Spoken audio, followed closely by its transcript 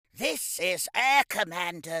This is Air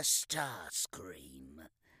Commander Starscream,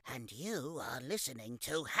 and you are listening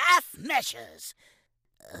to Half Measures.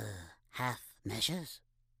 Half Measures?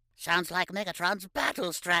 Sounds like Megatron's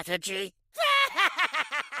battle strategy.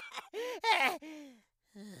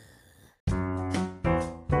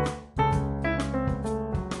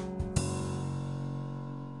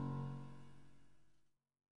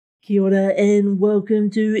 Kia ora and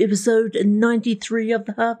welcome to episode 93 of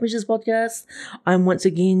the Half Measures podcast. I'm once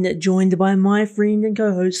again joined by my friend and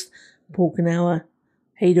co-host, Paul Kanawa.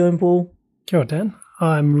 How you doing, Paul? Kia ora, Dan.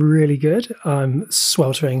 I'm really good. I'm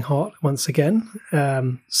sweltering hot once again.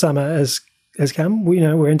 Summer has come.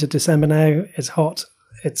 We're into December now. It's hot.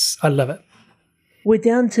 I love it. We're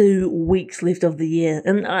down to weeks left of the year,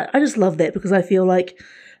 and I just love that because I feel like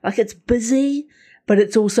it's busy, but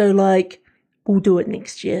it's also like we'll do it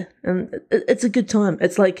next year. And it's a good time.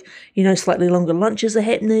 It's like, slightly longer lunches are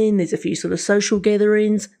happening. There's a few sort of social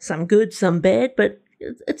gatherings, some good, some bad, but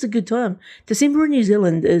it's a good time. December in New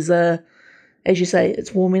Zealand is, as you say,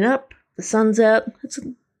 it's warming up. The sun's out. It's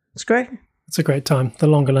great. It's a great time. The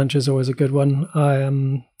longer lunch is always a good one.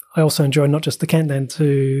 I also enjoy not just the countdown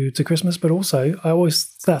to Christmas, but also I always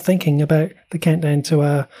start thinking about the countdown to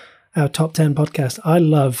our top 10 podcast. I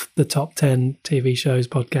love the top 10 TV shows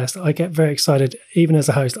podcast. I get very excited. Even as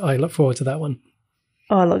a host, I look forward to that one.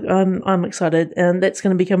 Oh, look, I'm excited. And that's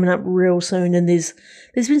going to be coming up real soon. And there's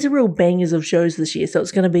been some real bangers of shows this year. So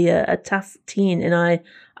it's going to be a tough 10. And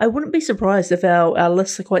I wouldn't be surprised if our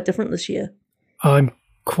lists are quite different this year. I'm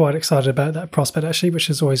quite excited about that prospect, actually, which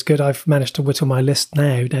is always good. I've managed to whittle my list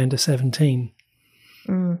now down to 17.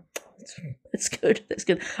 It's good. That's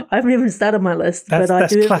good. I haven't even started my list.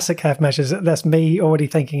 That's classic Half Measures. That's me already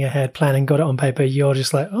thinking ahead, planning, got it on paper. You're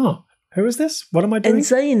just like, oh, who is this? What am I doing? And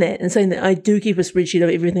saying that, I do keep a spreadsheet of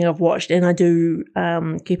everything I've watched, and I do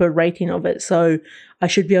keep a rating of it, so I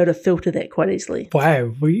should be able to filter that quite easily.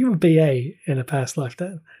 Wow, were you a BA in a past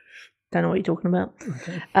lifetime? Don't know what you're talking about.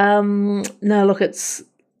 Okay. No, look, it's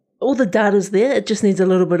all the data's there. It just needs a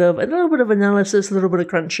little bit of analysis, a little bit of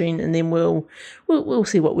crunching, and then we'll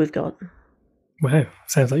see what we've got. Wow,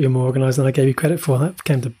 sounds like you're more organised than I gave you credit for. That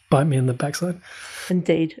came to bite me in the backside.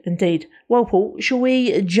 Indeed. Well, Paul, shall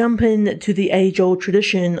we jump into the age-old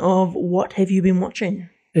tradition of what have you been watching?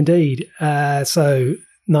 Indeed. So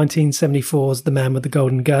 1974's The Man with the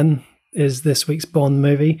Golden Gun is this week's Bond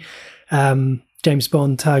movie. James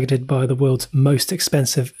Bond targeted by the world's most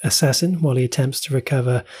expensive assassin while he attempts to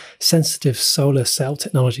recover sensitive solar cell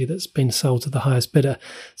technology that's been sold to the highest bidder.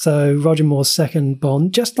 So Roger Moore's second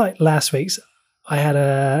Bond, just like last week's,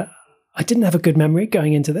 I didn't have a good memory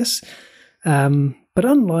going into this, but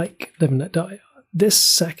unlike Live and Let Die, this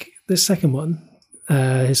second one,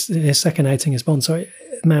 his second outing as Bond,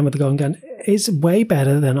 Man with the Golden Gun, is way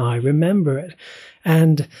better than I remember it.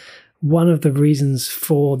 And one of the reasons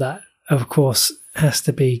for that, of course, has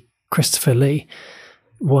to be Christopher Lee,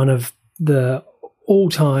 one of the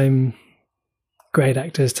all-time great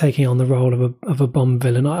actors taking on the role of a Bond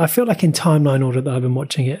villain. I feel like in timeline order that I've been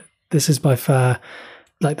watching it, this is by far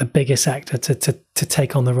like the biggest actor to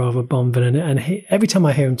take on the role of a Bond villain. And every time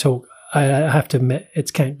I hear him talk, I have to admit it's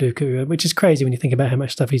Count Dooku, which is crazy when you think about how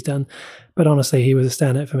much stuff he's done. But honestly, he was a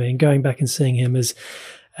standout for me. And going back and seeing him as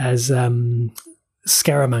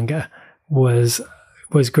Scaramanga was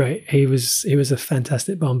great. He was a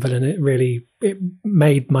fantastic Bond villain. It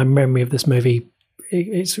made my memory of this movie.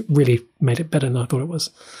 It's really made it better than I thought it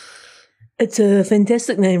was. It's a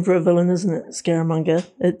fantastic name for a villain, isn't it? Scaramanga.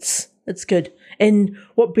 It's good. And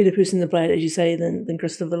what better person to play it, as you say, than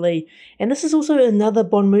Christopher Lee? And this is also another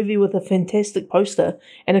Bond movie with a fantastic poster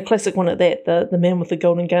and a classic one at that. The Man with the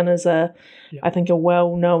Golden Gun is I think a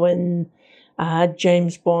well-known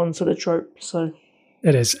James Bond sort of trope. So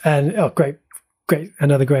it is, and great,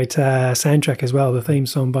 another great soundtrack as well. The theme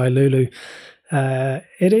song by Lulu.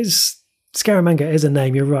 It is. Scaramanga is a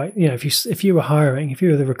name. You're right. If you were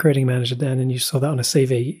the recruiting manager then, and you saw that on a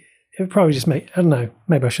CV, it would probably just make, I don't know,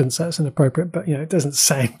 maybe I shouldn't say it's inappropriate, but it doesn't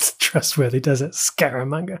sound trustworthy, does it?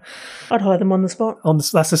 Scaramanga. I'd hire them on the spot.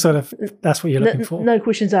 That's what you're looking for. No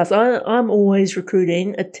questions asked. I'm always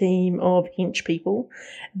recruiting a team of hench people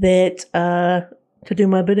that to do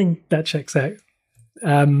my bidding. That checks out.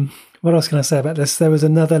 What else can I say about this? There was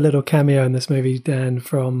another little cameo in this movie, Dan,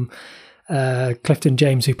 from Clifton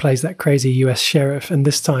James, who plays that crazy US sheriff, and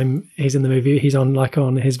this time he's in the movie, he's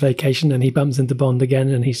on his vacation, and he bumps into Bond again,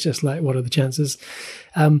 and he's just like, what are the chances?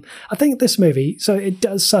 I think this movie, so it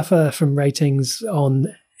does suffer from ratings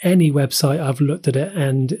on any website I've looked at it,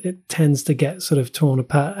 and it tends to get sort of torn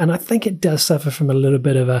apart, and I think it does suffer from a little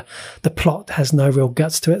bit of the plot has no real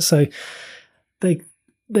guts to it, so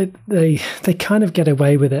they kind of get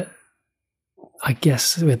away with it, I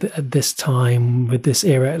guess, with at this time, with this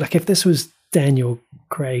era. Like if this was Daniel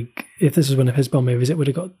Craig, if this was one of his Bond movies, it would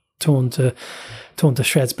have got torn to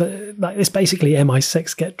shreds. But like it's basically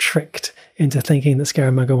MI6 get tricked into thinking that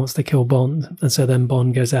Scaramanga wants to kill Bond, and so then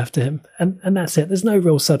Bond goes after him, and that's it. There's no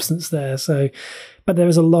real substance there. So, but there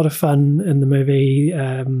was a lot of fun in the movie.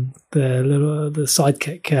 The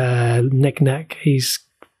sidekick Nick Nack, he's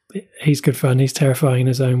good fun. He's terrifying in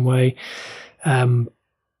his own way.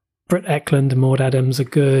 Britt Eklund and Maud Adams are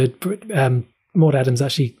good. Maud Adams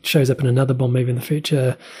actually shows up in another Bond movie in the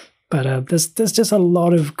future. But there's just a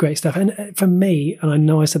lot of great stuff. And for me, and I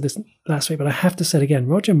know I said this last week, but I have to say it again,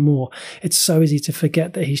 Roger Moore, it's so easy to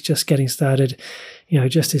forget that he's just getting started,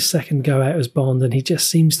 just his second go out as Bond, and he just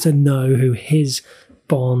seems to know who his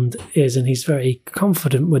Bond is, and he's very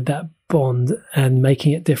confident with that Bond, and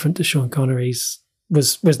making it different to Sean Connery's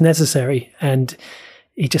was necessary. And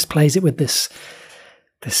he just plays it with this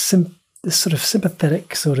sort of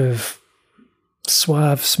sympathetic, sort of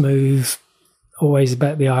suave, smooth, always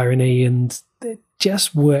about the irony, and it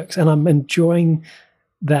just works. And I'm enjoying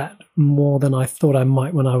that more than I thought I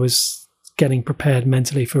might when I was getting prepared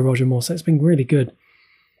mentally for Roger Moore. So it's been really good.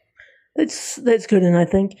 That's good. And I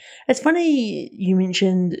think it's funny you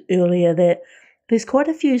mentioned earlier that there's quite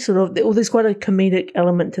a few there's quite a comedic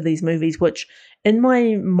element to these movies, which in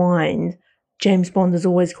my mind, James Bond is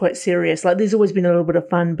always quite serious. Like there's always been a little bit of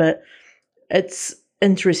fun, but it's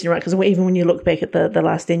interesting, right? Because even when you look back at the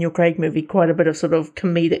last Daniel Craig movie, quite a bit of sort of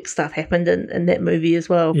comedic stuff happened in that movie as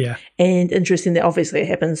well. Yeah. And interesting that obviously it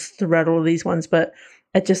happens throughout all of these ones, but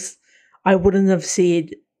I wouldn't have said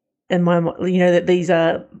in my mind, that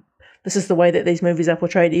this is the way that these movies are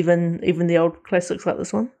portrayed, even the old classics like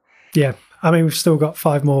this one. Yeah. I mean, we've still got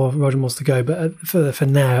 5 more Roger Moores to go, but for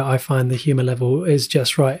now, I find the humour level is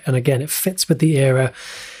just right. And again, it fits with the era.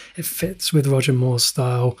 It fits with Roger Moore's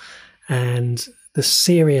style. And the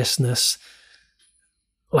seriousness,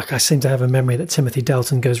 like I seem to have a memory that Timothy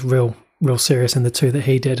Dalton goes real serious in the 2 that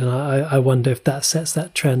he did, and I wonder if that sets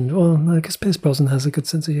that trend. Well, no, because Pierce Brosnan has a good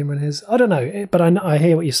sense of humour in his. I don't know, but I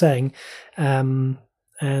hear what you're saying, and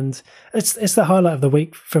it's the highlight of the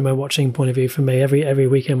week from a watching point of view for me. Every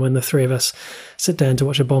weekend when the 3 of us sit down to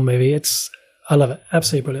watch a Bond movie, I love it,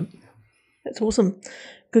 absolutely brilliant. That's awesome.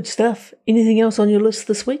 Good stuff. Anything else on your list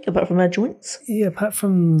this week apart from our joints? Yeah, apart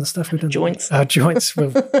from the stuff we've done. Joints. Our joints.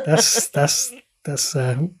 Well, that's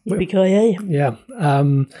yippee-ki-yay. Yeah.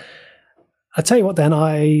 I tell you what, then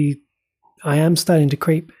I am starting to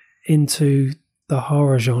creep into the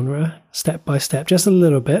horror genre step by step, just a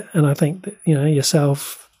little bit. And I think that,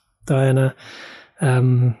 yourself, Diana,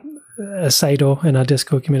 Sador in our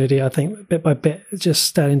Discord community, I think bit by bit, it's just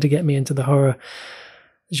starting to get me into the horror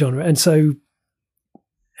genre. And so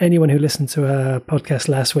anyone who listened to our podcast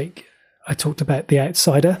last week, I talked about The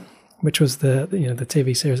Outsider, which was the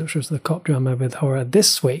TV series, which was the cop drama with horror.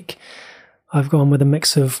 This week, I've gone with a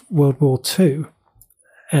mix of World War II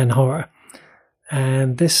and horror.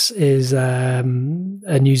 And this is a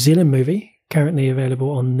New Zealand movie currently available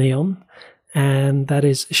on Neon, and that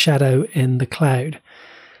is Shadow in the Cloud.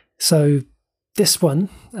 So this one,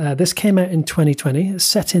 this came out in 2020. It's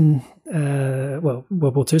set in World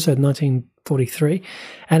War II, so 1943,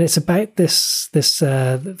 and it's about this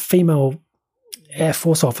female Air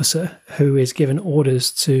Force officer who is given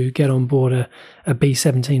orders to get on board a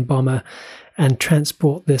B-17 bomber and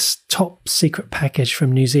transport this top secret package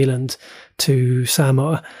from New Zealand to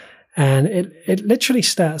Samoa. And it literally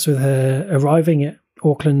starts with her arriving at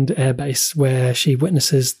Auckland Air Base, where she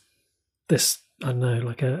witnesses this, I don't know,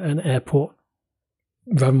 like an airport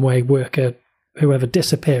runway worker, whoever,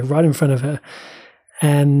 disappear right in front of her.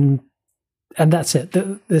 And that's it.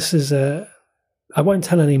 This is I won't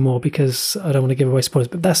tell any more because I don't want to give away spoilers,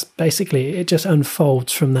 but that's basically, it just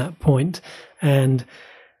unfolds from that point. And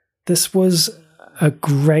this was a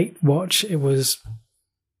great watch. It was,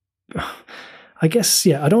 I guess,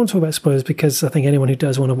 I don't want to talk about spoilers because I think anyone who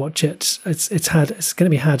does want to watch it, it's going to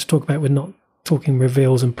be hard to talk about with not talking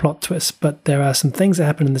reveals and plot twists, but there are some things that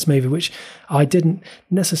happen in this movie which I didn't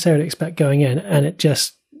necessarily expect going in, and it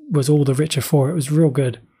just was all the richer for it. It was real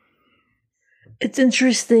good. It's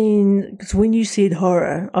interesting because when you said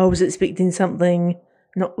horror, I was expecting something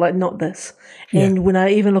not this. And when I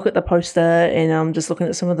even look at the poster and I'm just looking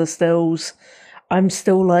at some of the stills, I'm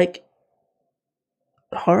still like,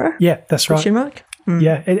 horror? Yeah, that's right. Question mark? Mm.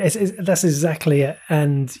 Yeah, that's exactly it.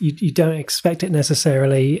 And you don't expect it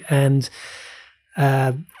necessarily. And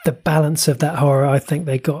the balance of that horror, I think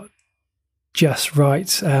they got just right.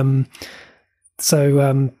 So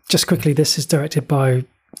just quickly, this is directed by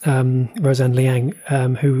Roseanne Liang,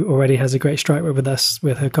 who already has a great strike with us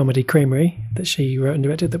with her comedy Creamery that she wrote and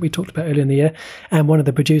directed that we talked about earlier in the year. And one of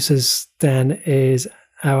the producers, Dan, is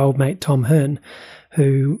our old mate Tom Hearn,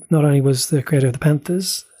 who not only was the creator of The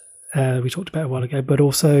Panthers, we talked about a while ago, but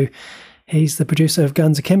also he's the producer of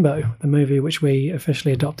Guns Akimbo, the movie which we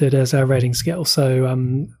officially adopted as our rating scale. So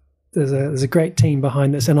there's a great team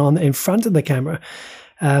behind this. And in front of the camera,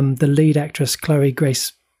 the lead actress, Chloe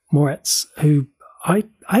Grace Moretz, who I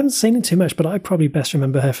haven't seen in too much, but I probably best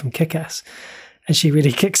remember her from Kick-Ass. And she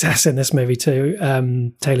really kicks ass in this movie too.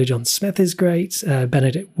 Taylor John Smith is great.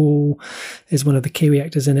 Benedict Wall is one of the Kiwi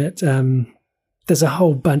actors in it. There's a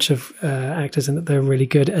whole bunch of actors in it that are really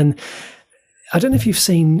good. And I don't know if you've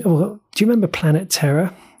seen, do you remember Planet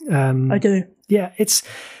Terror? I do. Yeah, that's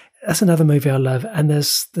another movie I love. And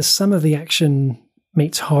there's some of the action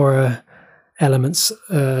meets horror elements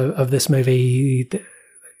of this movie.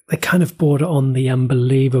 They kind of border on the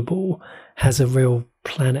unbelievable, has a real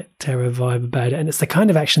Planet Terror vibe about it. And it's the kind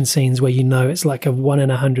of action scenes where it's like a 1 in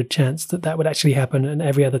 100 chance that would actually happen. And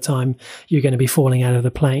every other time you're going to be falling out of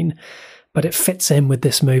the plane. But it fits in with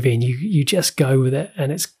this movie, and you just go with it.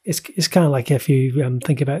 And it's kind of like if you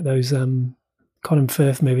think about those Colin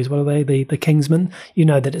Firth movies. What are they? The Kingsman. You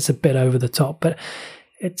know that it's a bit over the top, but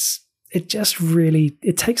it just really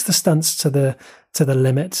takes the stunts to the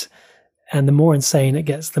limit. And the more insane it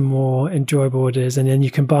gets, the more enjoyable it is. And then you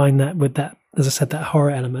combine that with that, as I said, that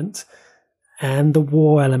horror element and the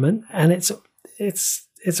war element, and it's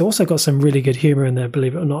also got some really good humor in there,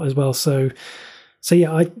 believe it or not, as well. So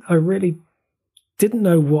yeah, I really didn't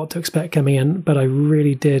know what to expect coming in, but I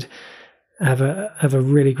really did have a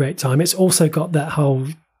really great time. It's also got that whole,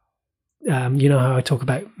 you know how I talk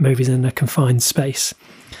about movies in a confined space.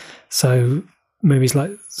 So movies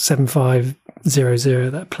like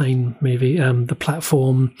 7500, that plane movie, The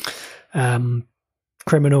Platform,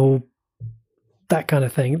 Criminal, that kind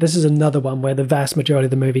of thing. This is another one where the vast majority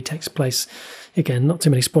of the movie takes place, again, not too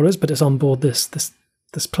many spoilers, but it's on board this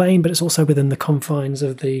plane, but it's also within the confines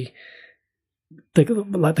of the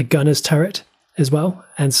gunner's turret as well.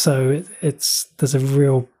 And so there's a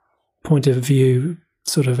real point of view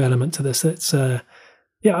sort of element to this. It's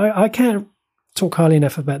I can't talk highly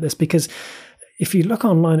enough about this, because if you look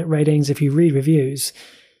online at ratings, if you read reviews,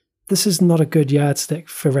 this is not a good yardstick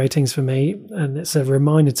for ratings for me. And it's a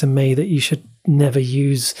reminder to me that you should never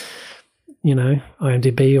use,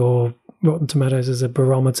 IMDb or Rotten Tomatoes as a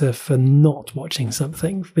barometer for not watching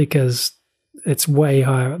something, because it's way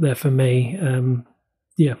higher up there for me.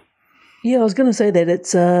 Yeah, I was going to say that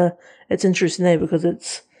it's interesting there, because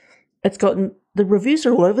it's gotten, the reviews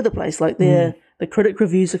are all over the place. Like the critic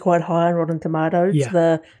reviews are quite high on Rotten Tomatoes.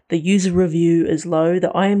 Yeah. The user review is low. The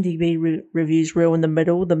IMDb reviews real in the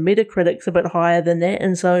middle. The Metacritic's a bit higher than that.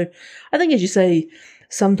 And so I think, as you say,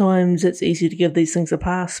 sometimes it's easy to give these things a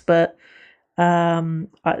pass, but I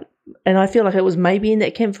feel like it was maybe in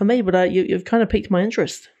that camp for me, but you've kind of piqued my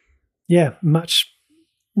interest. Yeah, not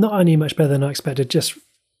only much better than I expected, just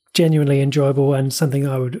genuinely enjoyable, and something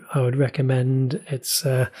I would recommend. It's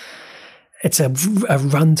a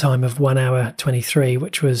runtime of 1 hour 23,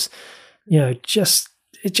 which was, there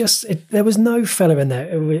was no filler in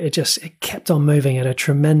there. It kept on moving at a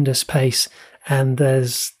tremendous pace, and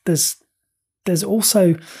there's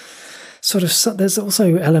also there's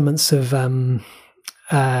also elements of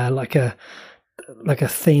like a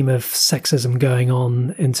theme of sexism going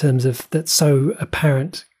on, in terms of that's so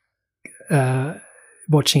apparent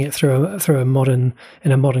watching it through a modern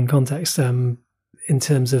context. In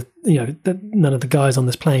terms of, none of the guys on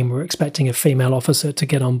this plane were expecting a female officer to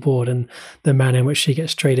get on board, and the manner in which she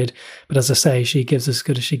gets treated. But as I say, she gives as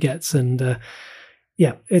good as she gets. And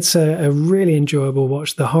it's a really enjoyable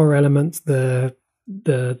watch. The horror element, the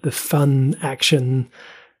fun action,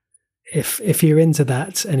 if you're into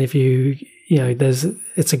that, and if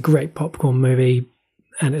it's a great popcorn movie,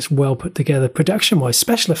 and it's well put together production wise,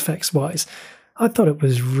 special effects wise. I thought it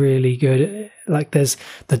was really good. Like, there's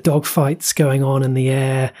the dog fights going on in the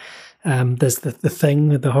air. There's the thing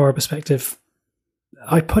with the horror perspective.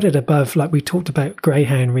 I put it above, like we talked about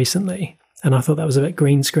Greyhound recently, and I thought that was a bit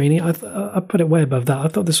green screeny. I put it way above that. I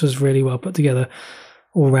thought this was really well put together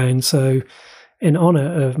all round. So in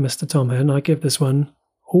honour of Mr. Tom Hearn, I give this one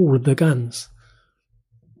all the guns.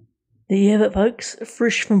 There you have it, folks.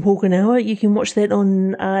 Fresh from Pōkenoa. You can watch that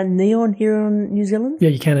on Neon here on New Zealand. Yeah,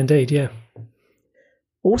 you can indeed, yeah.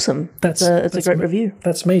 Awesome. It's a great review.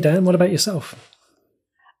 That's me, Dan. What about yourself?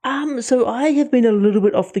 So I have been a little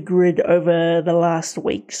bit off the grid over the last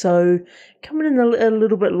week, so coming in a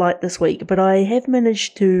little bit light this week, but I have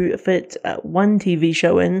managed to fit one TV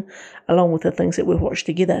show in, along with the things that we've watched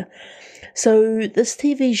together. So this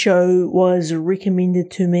TV show was recommended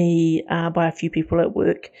to me by a few people at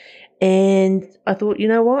work, and I thought, you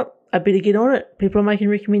know what, I better get on it. People are making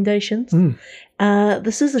recommendations.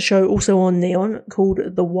 This is a show also on Neon called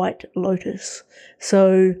The White Lotus.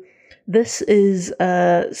 So this is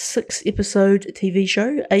a 6-episode TV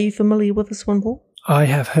show. Are you familiar with this one, Paul? I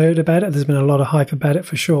have heard about it. There's been a lot of hype about it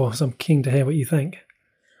for sure, so I'm keen to hear what you think.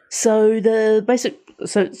 So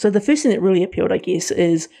the first thing that really appealed, I guess,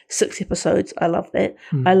 is 6 episodes. I love that.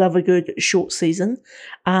 I love a good short season,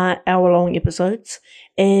 hour-long episodes.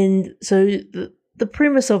 And so the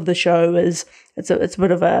premise of the show is it's a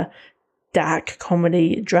bit of a dark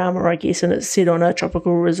comedy drama, I guess, and it's set on a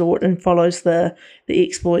tropical resort and follows the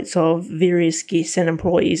exploits of various guests and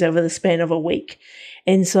employees over the span of a week.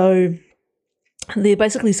 And so they're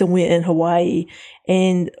basically somewhere in Hawaii,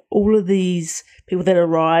 and all of these people that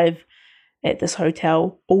arrive at this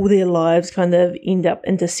hotel, all their lives kind of end up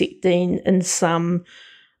intersecting in some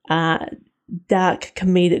dark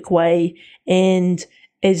comedic way. And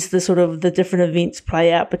as the different events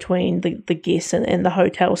play out between the guests and the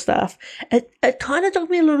hotel staff, it kind of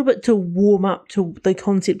took me a little bit to warm up to the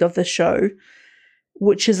concept of the show,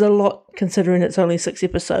 which is a lot considering it's only 6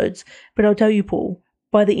 episodes. But I'll tell you, Paul,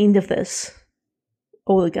 by the end of this,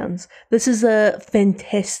 all the guns, this is a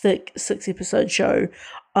fantastic 6-episode show.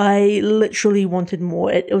 I literally wanted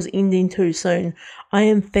more. It was ending too soon. I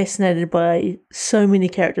am fascinated by so many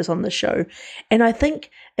characters on the show, and I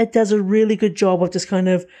think it does a really good job of just kind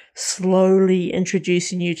of slowly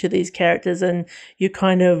introducing you to these characters, and you're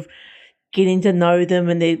kind of getting to know them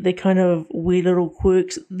and they're kind of weird little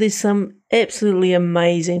quirks. There's some absolutely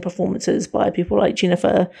amazing performances by people like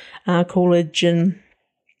Jennifer Coolidge and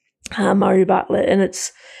Murray Bartlett, and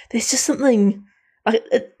there's just something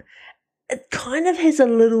it kind of has a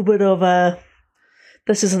little bit of a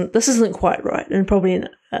this isn't quite right, and probably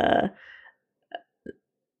an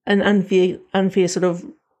unfair sort of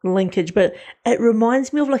linkage, but it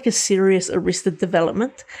reminds me of like a serious Arrested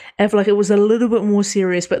Development. If like it was a little bit more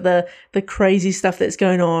serious, but the crazy stuff that's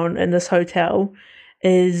going on in this hotel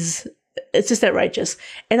it's just outrageous.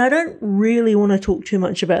 And I don't really want to talk too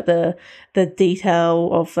much about the detail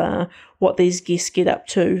of what these guests get up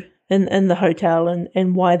to in the hotel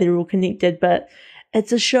and why they're all connected, but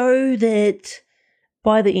it's a show that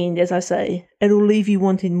by the end, as I say, it'll leave you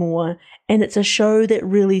wanting more, and it's a show that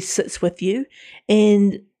really sits with you.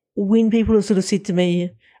 And when people have sort of said to me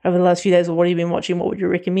over the last few days, well, what have you been watching, what would you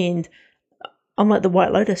recommend? I'm like, The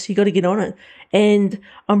White Lotus, you got to get on it. And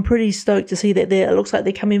I'm pretty stoked to see that it looks like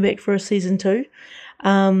they're coming back for a season 2.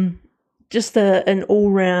 Just an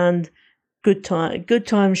all-round good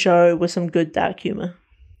time show with some good dark humour.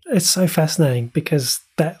 It's so fascinating because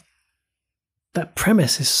that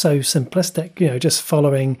premise is so simplistic, just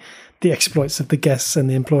following the exploits of the guests and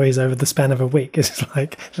the employees over the span of a week. It's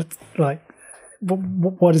like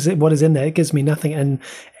what is it? What is in there? It gives me nothing. And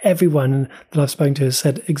everyone that I've spoken to has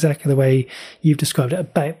said exactly the way you've described it,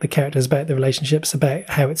 about the characters, about the relationships, about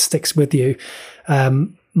how it sticks with you.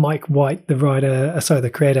 Mike White,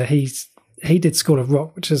 the creator, he did School of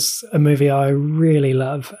Rock, which is a movie I really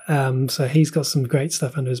love. So he's got some great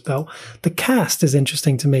stuff under his belt. The cast is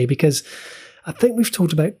interesting to me because I think we've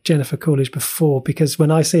talked about Jennifer Coolidge before, because when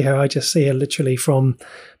I see her, I just see her literally from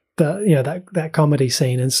that comedy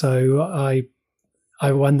scene. And so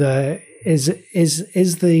I wonder, is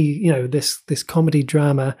the this comedy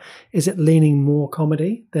drama, is it leaning more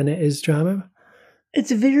comedy than it is drama?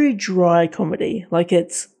 It's a very dry comedy. Like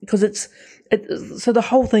so the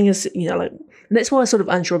whole thing is, and that's why I was sort of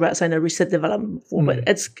unsure about saying Arrested Development before, but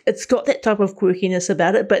it's got that type of quirkiness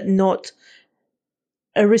about it, but not.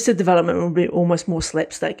 Arrested Development would be almost more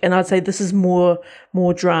slapstick, and I'd say this is more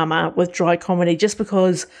drama with dry comedy, just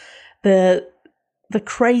because the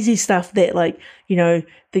crazy stuff that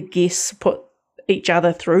the guests put each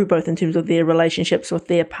other through, both in terms of their relationships with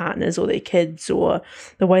their partners or their kids, or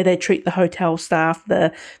the way they treat the hotel staff,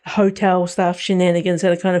 the hotel staff shenanigans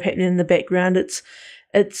that are kind of happening in the background. It's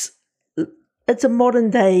a modern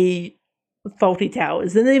day Fawlty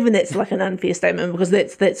Towers, and even that's like an unfair statement, because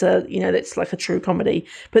that's like a true comedy.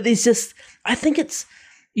 But I think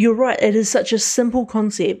you're right, it is such a simple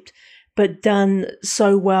concept, but done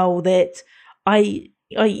so well that I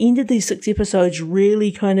ended these 6 episodes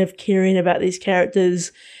really kind of caring about these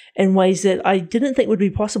characters in ways that I didn't think would be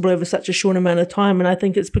possible over such a short amount of time. And I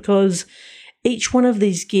think it's because each one of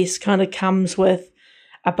these guests kind of comes with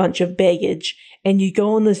a bunch of baggage, and you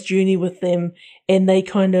go on this journey with them, and they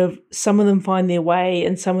kind of, some of them find their way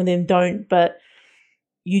and some of them don't, but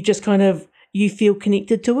you just kind of, you feel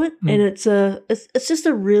connected to it. And it's just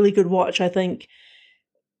a really good watch, I think.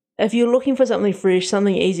 If you're looking for something fresh,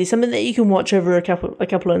 something easy, something that you can watch over a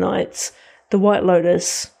couple of nights, The White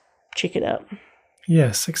Lotus, check it out.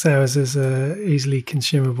 Yeah, 6 hours is easily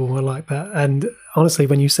consumable. I like that. And honestly,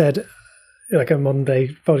 when you said like a modern day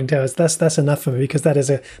Folding Towers, that's enough for me, because that is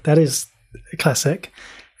a classic.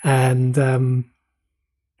 And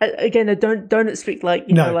again, I don't expect like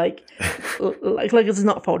like it's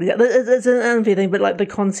not Faulty. It's an unfair thing, but like the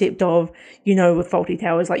concept of with Faulty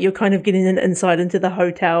Towers, like you're kind of getting an insight into the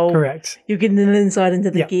hotel. Correct. You're getting an insight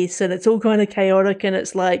into the guests, and it's all kind of chaotic, and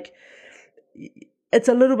it's like it's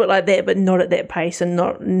a little bit like that, but not at that pace, and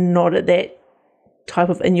not at that type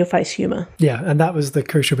of in-your-face humour. Yeah, and that was the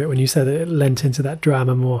crucial bit when you said that it lent into that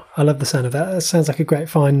drama more. I love the sound of that. It sounds like a great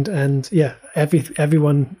find, and yeah,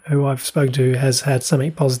 everyone who I've spoken to has had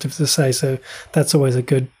something positive to say, so that's always a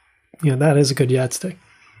good, that is a good yardstick.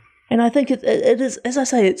 And I think it is, as I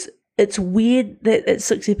say, it's weird that at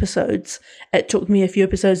 6 episodes, it took me a few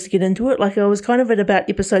episodes to get into it. Like I was kind of at about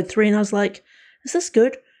episode 3, and I was like, is this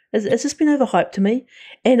good? Has this been overhyped to me?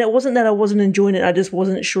 And it wasn't that I wasn't enjoying it. I just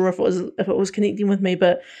wasn't sure if it was connecting with me.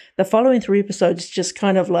 But the following 3 episodes just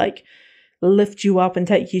kind of like lift you up and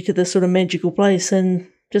take you to this sort of magical place, and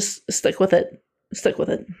just stick with it. Stick with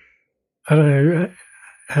it. I don't know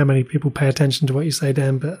how many people pay attention to what you say,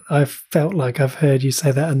 Dan, but I've felt like I've heard you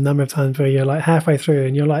say that a number of times where you're like halfway through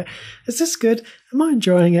and you're like, is this good? Am I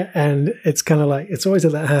enjoying it? And it's kind of like, it's always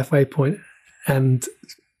at that halfway point, and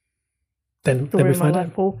then we find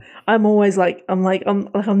out. I'm always like, I'm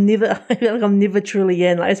never truly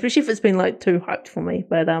in, like, especially if it's been like too hyped for me.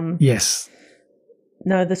 But yes,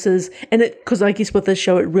 no, this is, and it, because I guess with this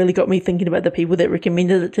show, it really got me thinking about the people that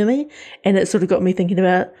recommended it to me, and it sort of got me thinking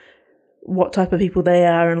about what type of people they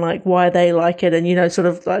are and like why they like it, and sort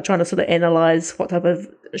of like trying to sort of analyze what type of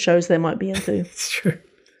shows they might be into. It's true.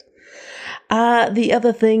 The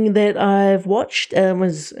other thing that I've watched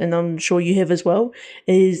was, and I'm sure you have as well,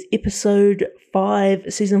 is episode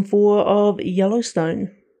 5, season 4 of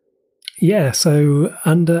Yellowstone. Yeah, so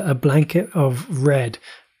under a blanket of red,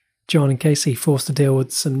 John and Casey forced to deal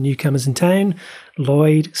with some newcomers in town.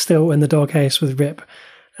 Lloyd still in the doghouse with Rip,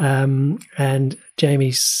 and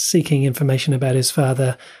Jamie seeking information about his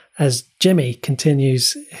father as Jimmy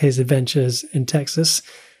continues his adventures in Texas.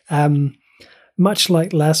 Much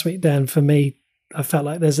like last week, Dan, for me, I felt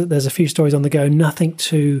like there's a few stories on the go. Nothing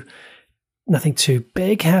too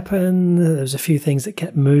big happened. There's a few things that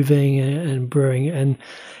kept moving and brewing, and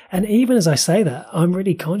even as I say that, I'm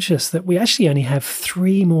really conscious that we actually only have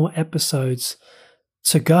 3 more episodes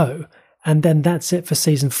to go, and then that's it for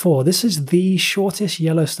season 4. This is the shortest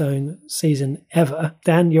Yellowstone season ever.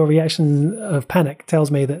 Dan, your reaction of panic tells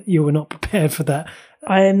me that you were not prepared for that.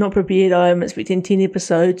 I am not prepared. I am expecting 10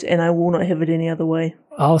 episodes, and I will not have it any other way.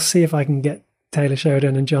 I'll see if I can get Taylor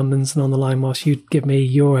Sheridan and John Linson on the line whilst you give me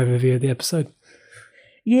your overview of the episode.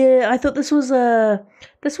 Yeah, I thought this was a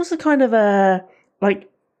kind of a, like,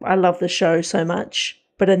 I love the show so much,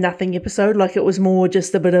 but a nothing episode. Like, it was more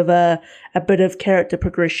just a bit of character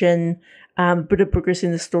progression, a bit of progressing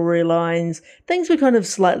the storylines. Things were kind of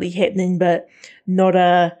slightly happening, but not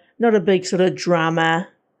a big sort of drama,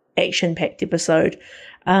 action-packed episode.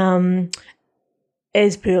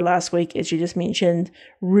 As per last week, as you just mentioned,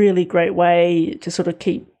 really great way to sort of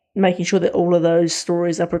keep making sure that all of those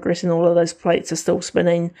stories are progressing, all of those plates are still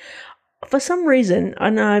spinning. For some reason,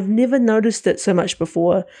 and I've never noticed it so much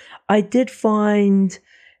before, I did find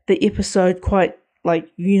the episode quite, like,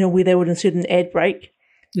 where they would insert an ad break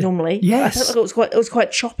normally. Yes. I felt like it was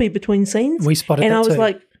quite choppy between scenes. We spotted and that I was too.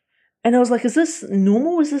 like, is this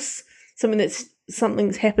normal? Is this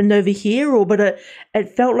something's happened over here? But it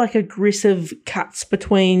felt like aggressive cuts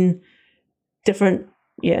between different.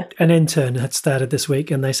 Yeah. An intern had started this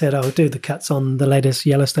week, and they said, "Oh, do the cuts on the latest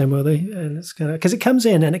Yellowstone movie," and it's kind of, because it comes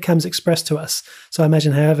in and it comes expressed to us. So I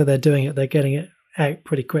imagine however they're doing it, they're getting it out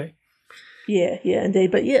pretty quick. Yeah,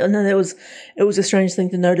 indeed. But yeah, no, it was a strange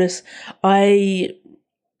thing to notice. I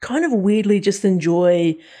kind of weirdly just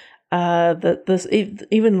enjoy this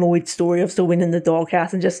even Lloyd's story of still winning the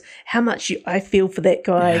doghouse, and just how much I feel for that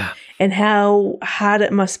guy, and how hard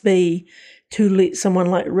it must be to let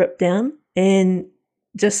someone like Rip down. And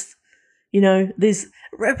just, there's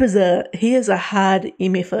Rip is a hard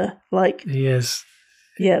MFer. Like, he is.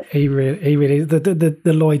 Yeah. He really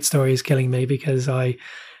the Lloyd story is killing me, because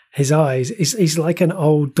his eyes, he's like an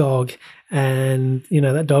old dog, and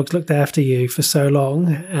that dog's looked after you for so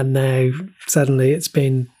long, and now suddenly it's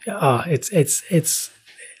been it's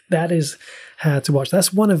that is hard to watch.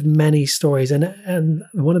 That's one of many stories, and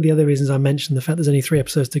one of the other reasons I mentioned the fact there's only 3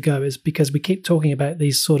 episodes to go is because we keep talking about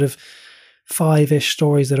these sort of 5-ish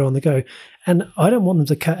stories that are on the go, and I don't want them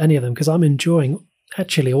to cut any of them because I'm enjoying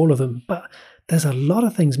actually all of them. But there's a lot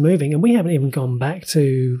of things moving, and we haven't even gone back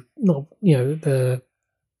to the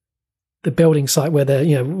building site where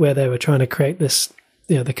they were trying to create this,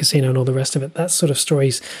 the casino and all the rest of it. That sort of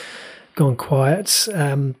story's gone quiet.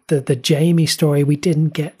 The Jamie story, we didn't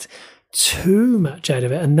get too much out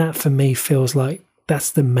of it, and that for me feels like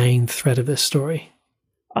that's the main thread of this story.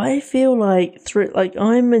 I feel like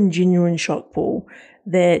I'm in genuine shock, Paul,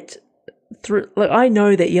 that I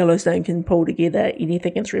know that Yellowstone can pull together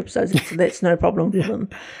anything in 3 episodes, so that's no problem for them.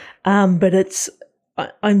 But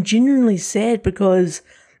I'm genuinely sad because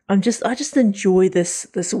I just enjoy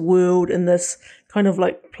this world and this kind of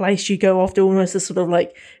like place you go off to, almost this sort of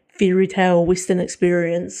like fairy tale Western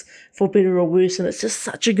experience, for better or worse, and it's just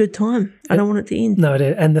such a good time. I don't want it to end. No, it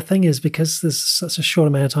is. And the thing is, because there's such a short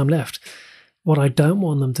amount of time left, what I don't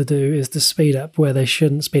want them to do is to speed up where they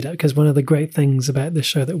shouldn't speed up, because one of the great things about this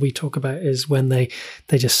show that we talk about is when they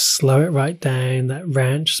just slow it right down, that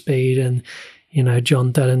ranch speed, and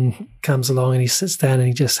John Dutton comes along and he sits down and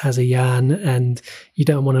he just has a yarn, and you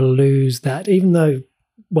don't want to lose that, even though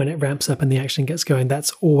when it ramps up and the action gets going,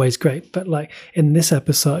 that's always great. But like in this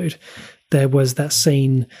episode, there was that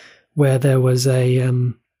scene where there was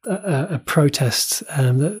a protest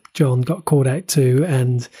that John got called out to,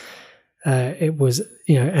 and it was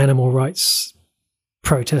animal rights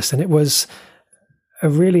protest, and it was a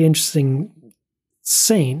really interesting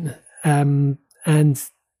scene. And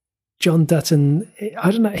John Dutton,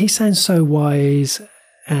 I don't know, he sounds so wise,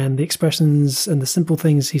 and the expressions and the simple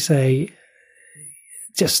things he say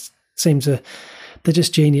just they're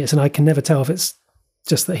just genius. And I can never tell if it's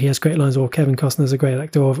just that he has great lines or Kevin Costner's a great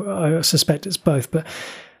actor, or I suspect it's both. But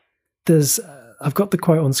I've got the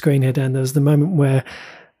quote on screen here, Dan. There's the moment where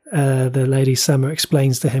the lady Summer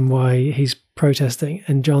explains to him why he's protesting,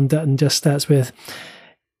 and John Dutton just starts with,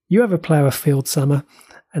 "You ever plough a field, Summer?"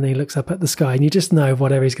 And then he looks up at the sky, and you just know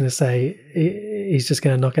whatever he's going to say, he's just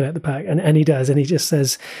going to knock it out the park. And he does. And he just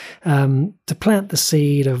says, to plant the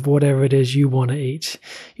seed of whatever it is you want to eat,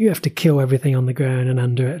 you have to kill everything on the ground and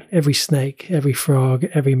under it. Every snake, every frog,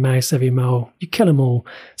 every mouse, every mole. You kill them all.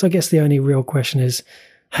 So I guess the only real question is,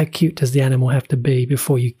 how cute does the animal have to be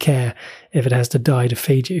before you care if it has to die to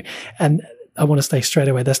feed you? And I want to say straight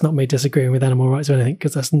away, that's not me disagreeing with animal rights or anything,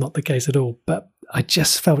 because that's not the case at all. But I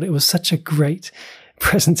just felt it was such a great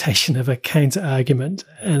presentation of a counter argument,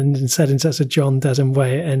 and said in such a John Dutton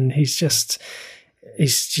way, and he's just a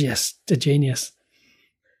genius.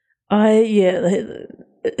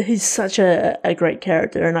 He's such a great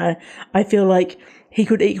character, and I feel like he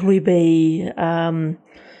could equally be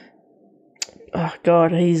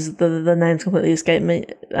he's the name's completely escaped me.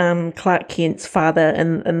 Clark Kent's father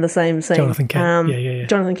in the same scene. Jonathan Kent.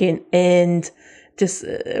 Jonathan Kent, and just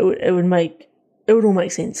it would all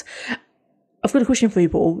make sense. I've got a question for you,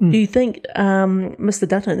 Paul. Do you think Mr.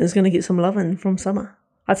 Dutton is going to get some loving from Summer?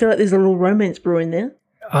 I feel like there's a little romance brewing there.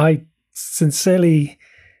 I sincerely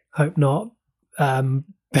hope not.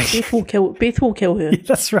 Beth will kill her.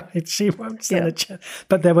 That's right. She won't stand a chance.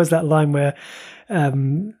 But there was that line where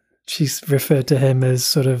she's referred to him as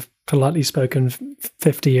sort of politely spoken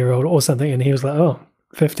 50-year-old or something, and he was like, "Oh,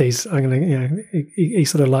 50s." I'm gonna, he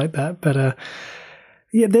sort of liked that. But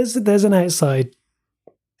there's an outside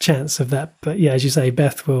chance of that. But yeah, as you say,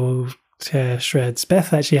 Beth will tear shreds.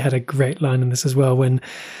 Beth actually had a great line in this as well, when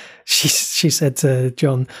she said to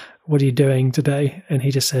John, "What are you doing today?" And he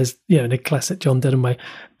just says, in a classic John Dutton way,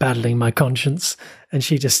 "Battling my conscience." And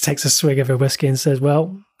she just takes a swig of her whiskey and says,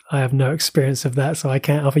 "Well, I have no experience of that, so I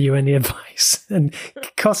can't offer you any advice." And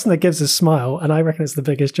Costner gives a smile, and I reckon it's the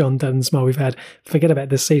biggest John Dutton smile we've had. Forget about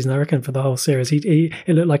this season. I reckon for the whole series, it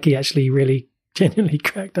looked like he actually really genuinely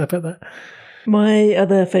cracked up at that. My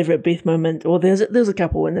other favourite Beth moment, or there's a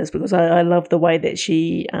couple in this, because I love the way that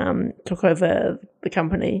she took over the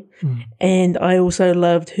company, and I also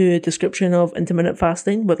loved her description of intermittent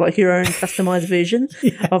fasting with like her own customised version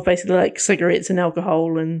of basically like cigarettes and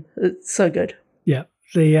alcohol, and it's so good. Yeah,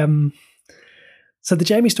 so the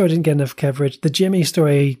Jamie story didn't get enough coverage. The Jimmy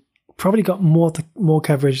story probably got more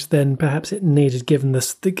coverage than perhaps it needed, given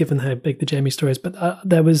how big the Jamie story is. But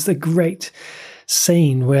there was a great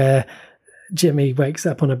scene where Jimmy wakes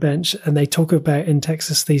up on a bench, and they talk about in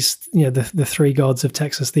Texas these, the 3 gods of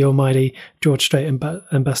Texas, the Almighty, George Strait, and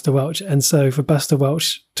Buster Welch. And so for Buster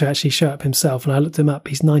Welch to actually show up himself, and I looked him up,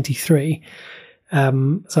 he's 93.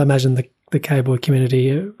 So I imagine the cowboy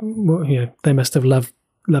community, they must have loved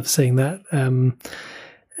seeing that.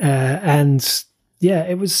 And yeah,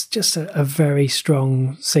 it was just a very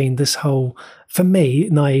strong scene. This whole, for me,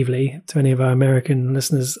 naively, to any of our American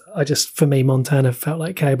listeners, for me, Montana felt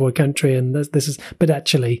like cowboy country, and this is, but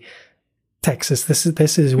actually, Texas,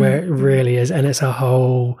 this is where it really is, and it's a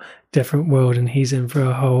whole different world, and he's in for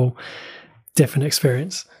a whole different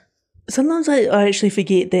experience. Sometimes I actually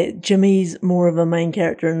forget that Jimmy's more of a main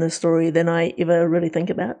character in this story than I ever really think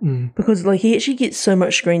about, because like he actually gets so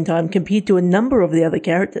much screen time compared to a number of the other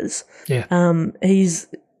characters. Yeah. It's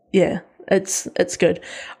good.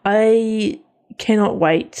 I cannot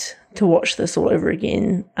wait to watch this all over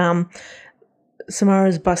again.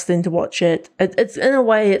 Samara's busting to watch it. It's in a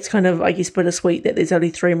way, it's kind of, I guess, bittersweet that there's only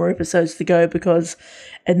 3 more episodes to go, because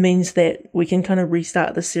it means that we can kind of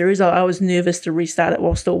restart the series. I was nervous to restart it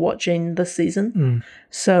while still watching this season.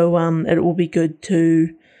 So it will be good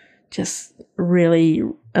to just really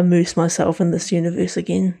immerse myself in this universe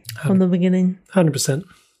again from the beginning. 100%.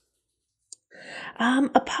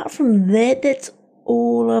 Apart from that, that's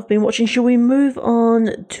all I've been watching. Shall we move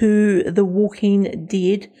on to The Walking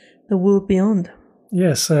Dead, The World Beyond?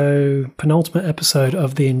 Yeah, so penultimate episode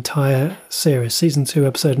of the entire series, season 2,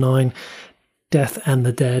 episode 9, Death and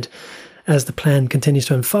the Dead. As the plan continues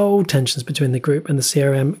to unfold, tensions between the group and the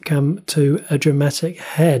CRM come to a dramatic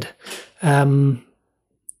head.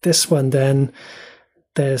 This one, then,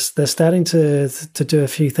 they're starting to do a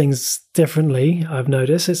few things differently. I've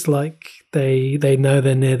noticed it's like they know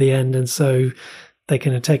they're near the end, and so they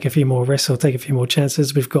can take a few more risks or take a few more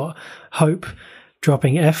chances. We've got Hope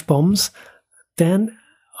dropping F-bombs. Dan,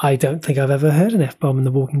 I don't think I've ever heard an F-bomb in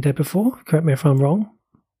The Walking Dead before. Correct me if I'm wrong.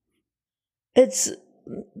 It's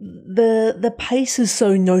the pace is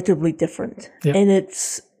so notably different, and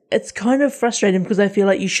it's kind of frustrating because I feel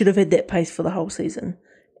like you should have had that pace for the whole season.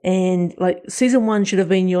 And like season 1 should have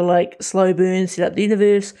been your like slow burn, set up the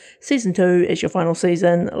universe. Season 2 is your final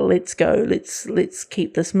season. Let's go. Let's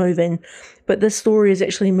keep this moving. But this story is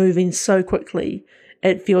actually moving so quickly.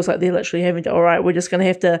 It feels like they're literally having to, all right, we're just going to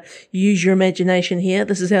have to use your imagination here.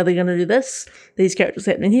 This is how they're going to do this. These characters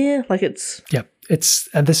happening here. Like it's... Yeah,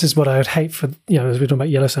 and this is what I would hate for, as we're talking about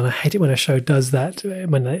Yellowstone, I hate it when a show does that,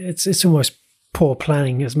 when it's almost poor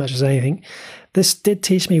planning as much as anything. This did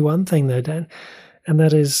teach me one thing though, Dan, and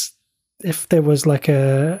that is, if there was like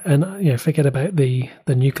forget about the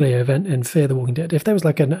nuclear event in Fear the Walking Dead, if there was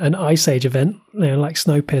like an Ice Age event, like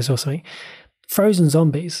Snowpiercer or something, frozen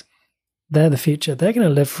zombies, they're the future. They're going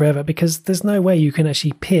to live forever because there's no way you can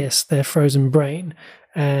actually pierce their frozen brain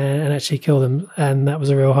and actually kill them. And that was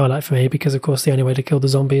a real highlight for me because, of course, the only way to kill the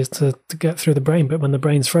zombie is to get through the brain. But when the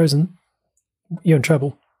brain's frozen, you're in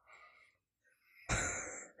trouble.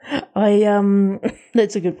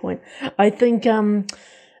 That's a good point. I think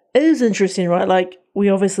it is interesting, right? Like we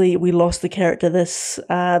lost the character this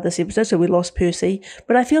episode, so we lost Percy.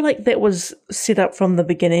 But I feel like that was set up from the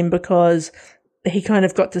beginning because he kind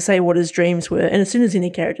of got to say what his dreams were, and as soon as any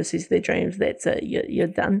character says their dreams, that's it, you're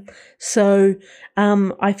done. So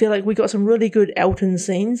I feel like we got some really good Elton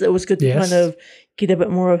scenes. It was good to kind of get a bit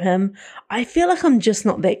more of him. I feel like I'm just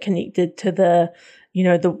not that connected to the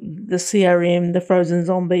CRM, the frozen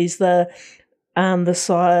zombies, the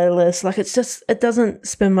Silas. Like it doesn't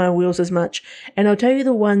spin my wheels as much. And I'll tell you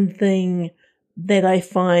the one thing that I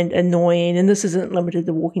find annoying, and this isn't limited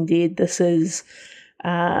to Walking Dead, this is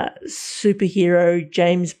superhero,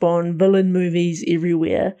 James Bond, villain movies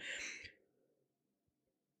everywhere.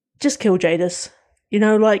 Just kill Jadis.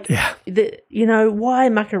 Why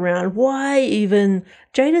muck around? Why even?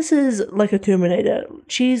 Jadis is like a Terminator.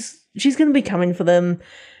 She's going to be coming for them,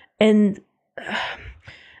 and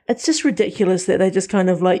it's just ridiculous that they just kind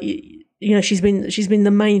of like, she's been the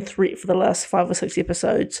main threat for the last 5 or 6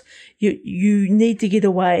 episodes. You need to get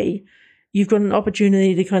away. You've got an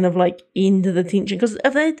opportunity to kind of like end the tension, because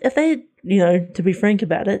if they to be frank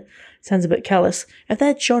about it, sounds a bit callous. If they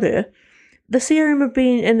had shot her, the CRM would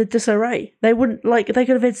be in a disarray. They wouldn't they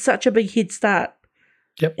could have had such a big head start.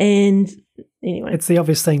 Yep. And anyway, it's the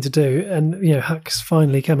obvious thing to do, and Huck's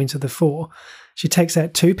finally coming to the fore. She takes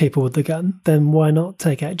out 2 people with the gun. Then why not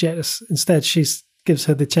take out Jadis? Instead, she gives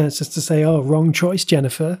her the chance just to say, "Oh, wrong choice,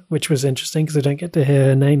 Jennifer," which was interesting because I don't get to hear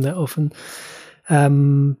her name that often.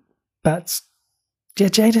 But yeah,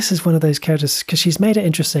 Jadis is one of those characters because she's made it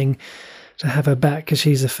interesting to have her back because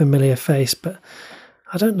she's a familiar face, but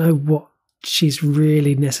I don't know what she's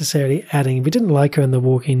really necessarily adding. We didn't like her in The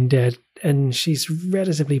Walking Dead, and she's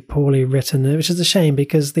relatively poorly written, which is a shame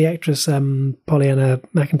because the actress Pollyanna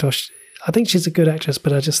McIntosh, I think she's a good actress,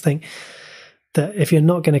 but I just think that if you're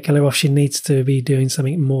not going to kill her off, she needs to be doing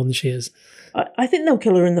something more than she is. I think they'll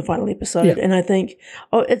kill her in the final episode, and I think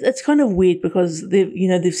it's kind of weird because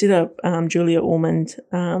they've set up Julia Ormond,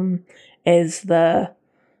 as the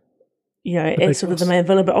as sort of the main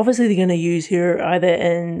villain. But obviously they're going to use her either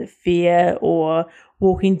in Fear or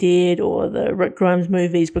Walking Dead or the Rick Grimes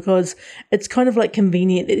movies, because it's kind of like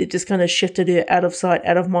convenient that it just kind of shifted her out of sight,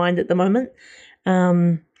 out of mind at the moment.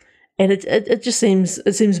 And it just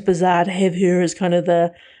seems bizarre to have her as kind of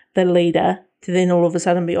the leader to then all of a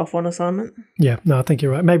sudden be off on assignment. Yeah, no, I think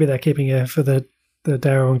you're right. Maybe they're keeping her for the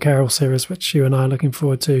Daryl and Carol series, which you and I are looking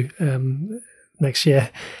forward to next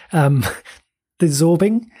year. The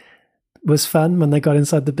Zorbing was fun when they got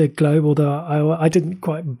inside the big globe, although I didn't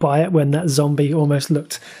quite buy it when that zombie almost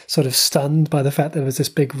looked sort of stunned by the fact there was this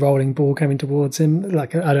big rolling ball coming towards him.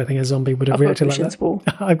 Like, I don't think a zombie would have reacted like that. Paul.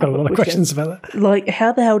 I've got a lot of questions about that. Like,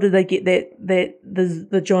 how the hell did they get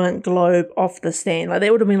the giant globe off the stand? Like,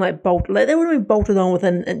 they would have been bolted on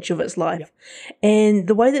within an inch of its life. Yep. And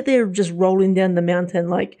the way that they're just rolling down the mountain,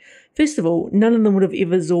 like, first of all, none of them would have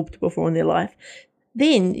ever zorbed before in their life.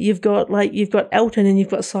 Then you've got Elton and you've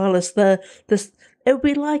got Silas. It would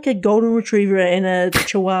be like a golden retriever and a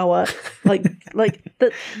chihuahua. like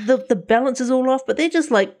the balance is all off, but they're just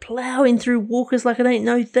like plowing through walkers like it ain't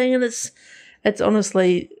no thing. And it's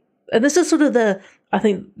honestly, and this is sort of I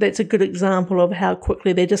think that's a good example of how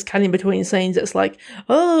quickly they're just cutting between scenes. It's like,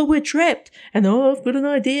 oh, we're trapped, and oh, I've got an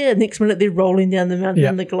idea. Next minute they're rolling down the mountain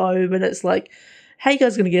in the globe, and it's like, how are you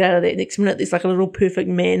guys going to get out of that? Next minute, there's like a little perfect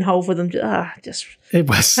manhole for them. It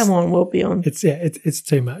was. Come on, World Beyond. It's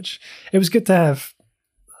too much. It was good to have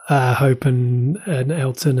Hope and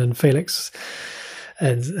Elton and Felix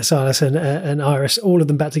and Silas and Iris, all of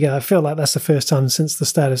them back together. I feel like that's the first time since the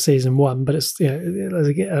start of season 1. But it's, I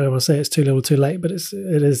don't want to say it's too little, too late. But it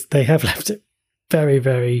is. They have left it very,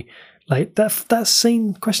 very late. That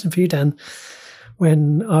scene. Question for you, Dan.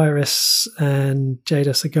 When Iris and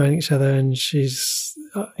Jadis are going at each other, and she's,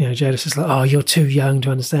 Jadis is like, "Oh, you're too young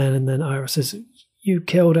to understand," and then Iris says, "You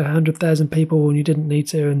killed 100,000 people and you didn't need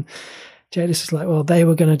to," and Jadis is like, "Well, they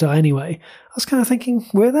were going to die anyway." I was kind of thinking,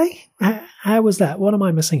 were they? How was that? What am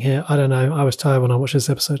I missing here? I don't know. I was tired when I watched this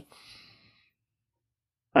episode.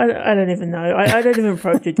 I don't even know. I don't even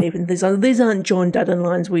probe too deep into this. These aren't John Dudden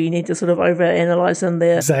lines where you need to sort of overanalyze them.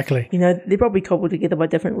 Exactly. They're probably cobbled together by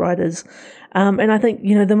different writers. And I think,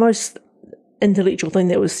 the most intellectual thing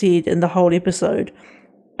that was said in the whole episode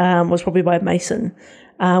was probably by Mason,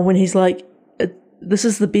 when he's like, this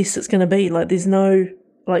is the best it's going to be. Like, there's no,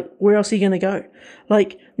 like, where else are you going to go?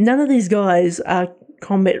 Like, none of these guys are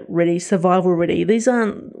combat ready, survival ready. These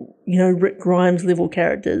aren't, Rick Grimes level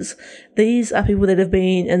characters. These are people that have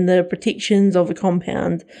been in the protections of a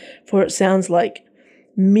compound for, it sounds like,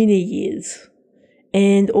 many years.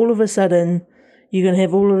 And all of a sudden, you're going to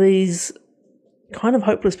have all of these kind of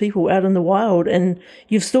hopeless people out in the wild, and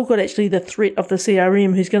you've still got actually the threat of the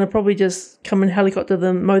CRM, who's going to probably just come and helicopter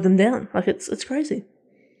them, mow them down. Like, it's crazy.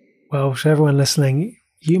 Well, to everyone listening,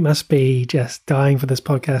 you must be just dying for this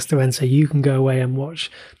podcast to end so you can go away and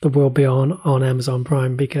watch The World Beyond on Amazon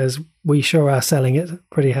Prime, because we sure are selling it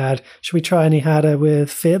pretty hard. Should we try any harder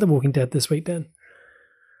with Fear the Walking Dead this week, then?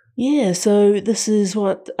 Yeah, so this is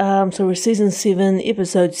so we're season 7,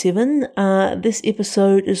 episode 7. This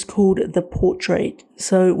episode is called The Portrait.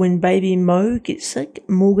 So when baby Mo gets sick,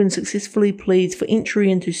 Morgan successfully pleads for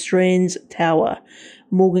entry into Strand's tower.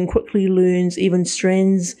 Morgan quickly learns even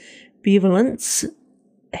Strand's benevolence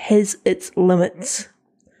has its limits.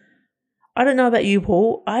 I don't know about you,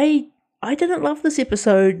 Paul. I didn't love this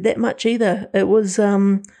episode that much either. It was,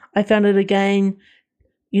 I found it again,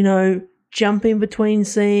 jumping between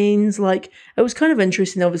scenes. Like, it was kind of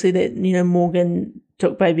interesting, obviously, that, Morgan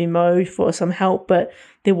took baby Mo for some help, but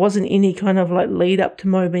there wasn't any kind of like lead up to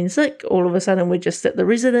Mo being sick. All of a sudden, we're just at the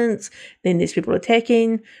residence. Then there's people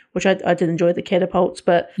attacking, which I did enjoy the catapults,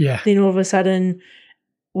 but then all of a sudden,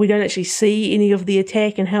 we don't actually see any of the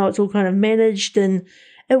attack and how it's all kind of managed, and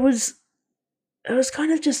it was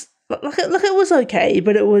kind of just like it was okay,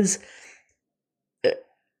 but it was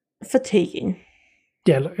fatiguing.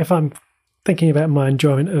 Yeah, look, if I'm thinking about my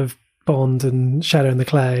enjoyment of Bond and Shadow in the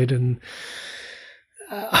Cloud, and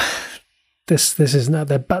this isn't out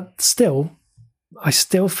there, but still, I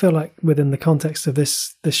still feel like within the context of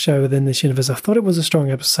this show, within this universe, I thought it was a strong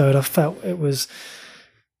episode. I felt it was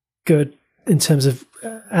good in terms of,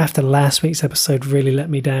 after last week's episode really let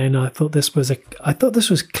me down. I thought this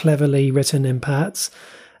was cleverly written in parts,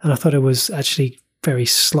 and I thought it was actually very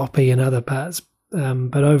sloppy in other parts.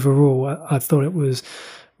 But overall, I thought it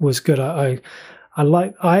was good. I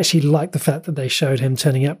actually liked the fact that they showed him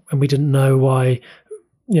turning up, and we didn't know why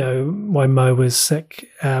Mo was sick.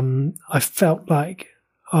 I felt like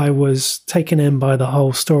I was taken in by the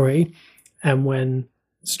whole story, and when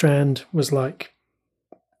Strand was like,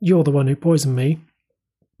 "You're the one who poisoned me,"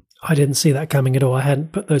 I didn't see that coming at all. I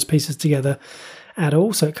hadn't put those pieces together at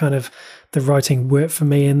all. So it kind of, the writing worked for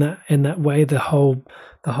me in that way. The whole,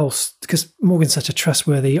 because Morgan's such a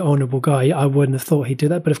trustworthy, honourable guy. I wouldn't have thought he'd do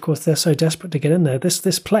that. But of course, they're so desperate to get in there.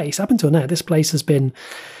 This place, up until now, this place has been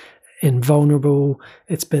invulnerable.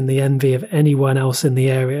 It's been the envy of anyone else in the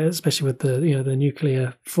area, especially with the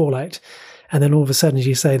nuclear fallout. And then all of a sudden, as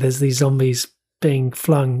you say, there's these zombies being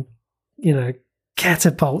flung,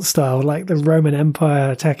 catapult style, like the Roman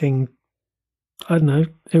Empire attacking, I don't know,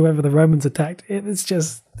 whoever the Romans attacked. It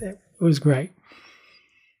was great.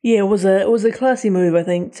 Yeah, it was a classy move, I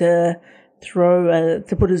think, to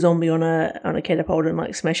put a zombie on a catapult and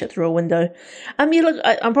like smash it through a window. Look,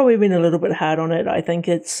 I'm probably being a little bit hard on it. I think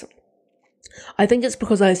it's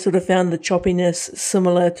because I sort of found the choppiness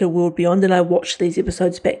similar to World Beyond, and I watched these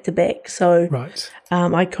episodes back to back. So right,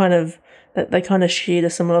 they kind of shared a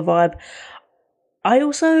similar vibe. I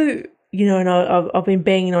also, and I've been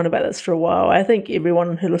banging on about this for a while. I think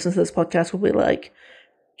everyone who listens to this podcast will be like,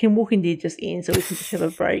 can Walking Dead just end so we can just have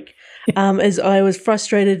a break? As I was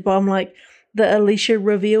frustrated by, I'm like, the Alicia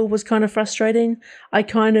reveal was kind of frustrating. I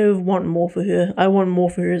kind of want more for her. I want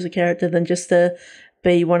more for her as a character than just to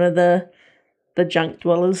be one of the junk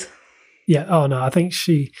dwellers. Yeah. Oh no, I think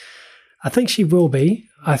she will be.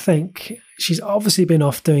 I think she's obviously been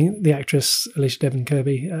off doing, the actress Alicia Devon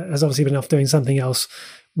Kirby has obviously been off doing something else.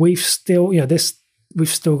 We've still, we've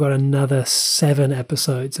still got another 7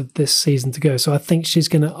 episodes of this season to go. So I think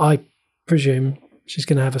I presume she's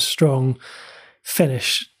going to have a strong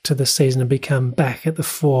finish to the season and become back at the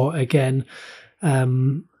fore again.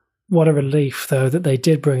 What a relief, though, that they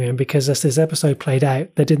did bring her in, because as this episode played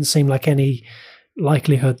out, there didn't seem like any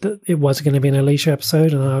likelihood that it was going to be an Alicia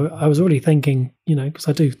episode. And I was already thinking, because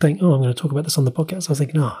I do think, I'm going to talk about this on the podcast. I was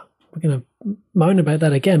thinking, we're going to moan about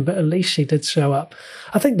that again. But at least she did show up.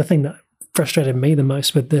 I think the thing that frustrated me the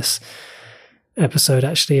most with this episode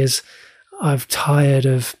actually is I've tired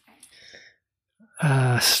of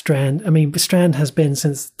Strand. Strand has been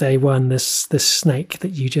since day one this snake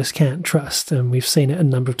that you just can't trust, and we've seen it a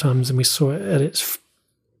number of times, and we saw it at its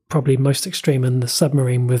probably most extreme in the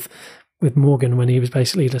submarine with Morgan, when he was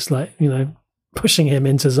basically just like pushing him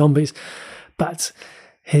into zombies. But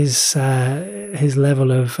his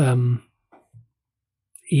level of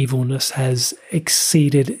evilness has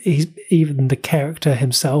exceeded even the character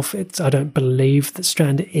himself. I don't believe that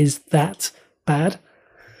Strand is that bad.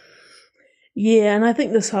 Yeah, and I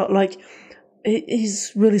think this whole,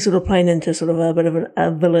 he's really sort of playing into sort of a bit of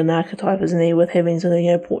a villain archetype, isn't he, with having sort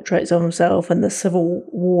of, portraits of himself and the Civil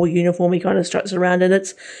War uniform he kind of struts around, and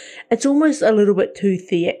it's almost a little bit too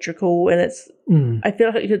theatrical, and I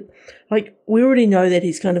feel like we already know that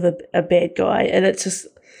he's kind of a bad guy, and it's just,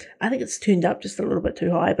 I think it's turned up just a little bit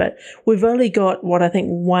too high, but we've only got,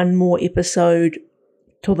 one more episode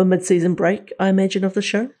till the mid-season break, I imagine, of the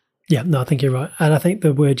show. Yeah, no, I think you're right. And I think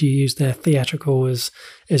the word you used there, theatrical, is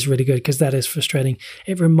really good, because that is frustrating.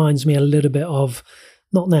 It reminds me a little bit of,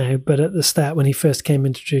 not now, but at the start when he first came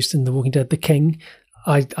introduced in The Walking Dead, the King.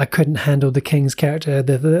 I couldn't handle the King's character.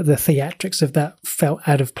 The theatrics of that felt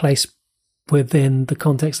out of place within the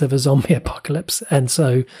context of a zombie apocalypse. And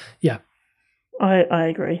so, yeah. I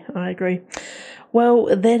agree. Well,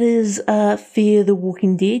 that is Fear the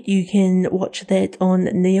Walking Dead. You can watch that on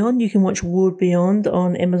Neon. You can watch World Beyond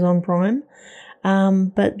on Amazon Prime.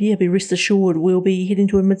 But yeah, be rest assured, we'll be heading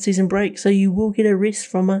to a mid-season break, so you will get a rest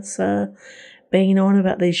from us banging on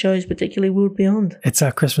about these shows, particularly World Beyond. It's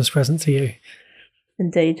our Christmas present to you.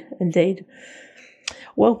 Indeed.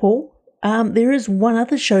 Well, Paul, there is one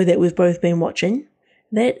other show that we've both been watching.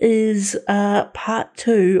 That is part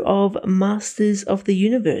 2 of Masters of the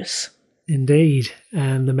Universe. Indeed.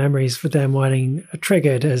 And the memories for Dan Whiting are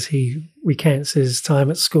triggered as he recounts his time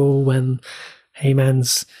at school when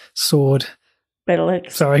He-Man's sword... Battle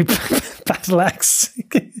axe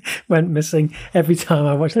went missing. Every time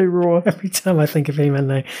I watch every time I think of He-Man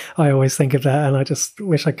now, I always think of that, and I just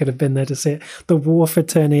wish I could have been there to see it. The war for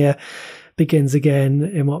Eternia begins again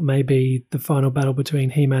in what may be the final battle between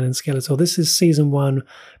He-Man and Skeletor. This is season 1,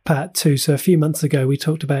 part 2. So a few months ago, we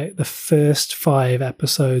talked about the first 5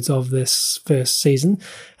 episodes of this first season.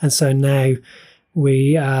 And so now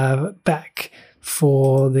we are back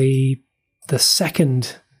for the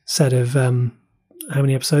second set of, how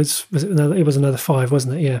many episodes? It was another 5,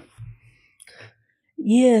 wasn't it? Yeah.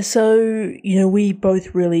 Yeah, so, we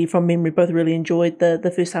both really, from memory, really enjoyed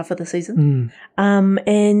the first half of the season.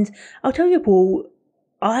 And I'll tell you, Paul,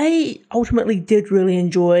 I ultimately did really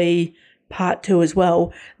enjoy part 2 as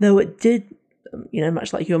well, though it did,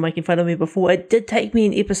 much like you were making fun of me before, it did take me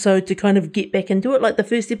an episode to kind of get back into it. Like, the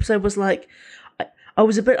first episode was like, I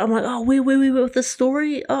I'm like, oh, where were we with this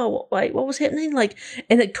story? Oh, wait, what was happening? Like,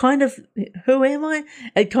 and it kind of, who am I?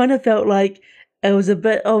 It kind of felt like I was a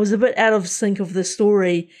bit out of sync of the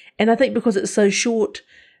story. And I think because it's so short,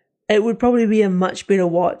 it would probably be a much better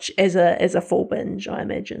watch as a full binge, I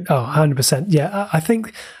imagine. Oh, 100%. Yeah, I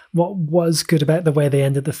think what was good about the way they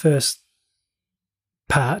ended the first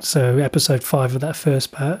part, so episode 5 of that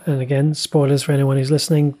first part, and again, spoilers for anyone who's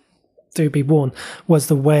listening, do be warned, was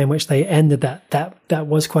the way in which they ended that. That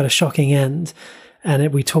was quite a shocking end.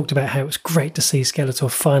 And we talked about how it was great to see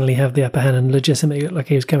Skeletor finally have the upper hand and legitimately look like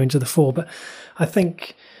he was coming to the fore. But I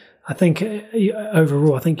think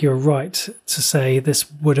overall, I think you're right to say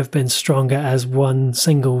this would have been stronger as one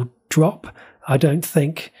single drop. I don't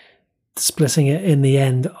think splitting it in the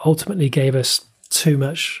end ultimately gave us too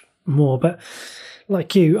much more. But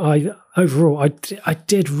like you, I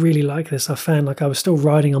did really like this. I found like I was still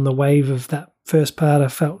riding on the wave of that first part. I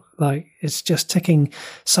felt like it's just ticking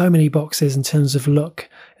so many boxes in terms of look,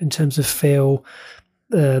 in terms of feel,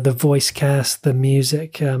 the voice cast, the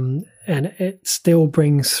music, and it still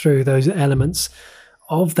brings through those elements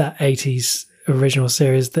of that 80s original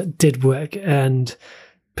series that did work, and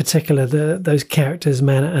particular those characters,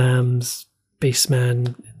 Man-at-Arms,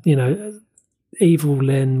 Beastman, Evil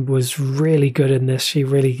Lynn was really good in this. She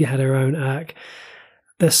really had her own arc.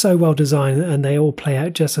 They're so well designed and they all play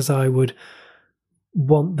out just as I would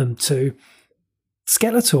want them to.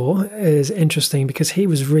 Skeletor is interesting because he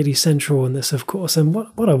was really central in this, of course. And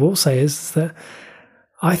what I will say is that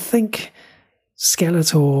I think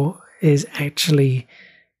Skeletor is actually,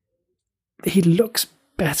 he looks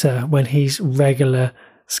better when he's regular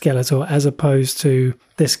Skeletor as opposed to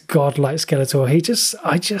this godlike Skeletor.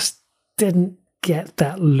 I just didn't get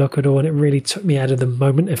that look at all, and it really took me out of the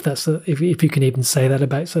moment, if you can even say that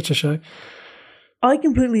about such a show. I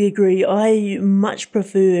completely agree. I much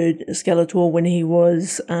preferred Skeletor when he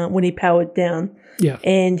was when he powered down. Yeah,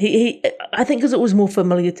 and he I think because it was more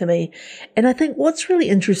familiar to me. And I think what's really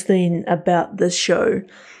interesting about this show,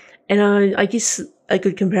 and I guess a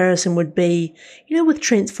good comparison would be, with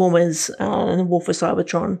Transformers and War for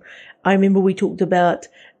Cybertron. I remember we talked about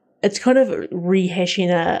it's kind of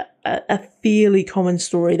rehashing a fairly common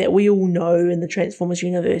story that we all know in the Transformers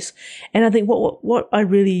universe. And I think what I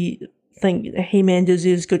really think He-Man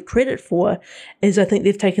deserves good credit for is I think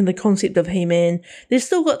they've taken the concept of He-Man. They've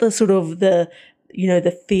still got the sort of the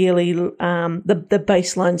fairly the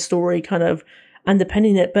baseline story kind of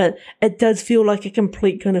underpinning it, but it does feel like a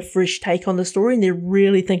complete kind of fresh take on the story, and they're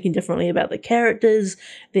really thinking differently about the characters.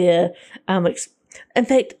 They're in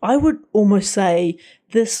fact, I would almost say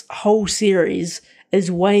this whole series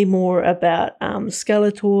is way more about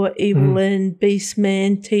Skeletor, Evil Lynn,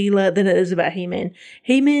 Beastman, Teela than it is about He-Man.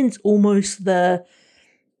 He-Man's almost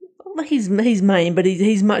he's main, but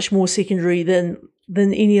he's much more secondary than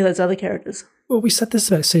any of those other characters. Well, we said this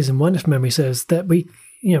about season 1, if memory serves, that we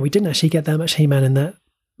didn't actually get that much He-Man in that,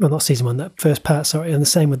 well, not season 1, that first part, sorry, and the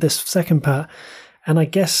same with this second part. And I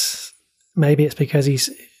guess maybe it's because he's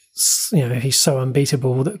so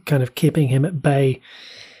unbeatable that kind of keeping him at bay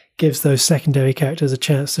gives those secondary characters a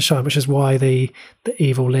chance to shine, which is why the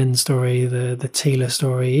Evil Lynn story, the Teela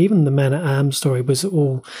story, even the Man-at-Arms story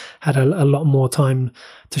had a lot more time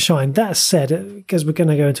to shine. That said, because we're going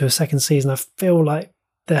to go into a second season, I feel like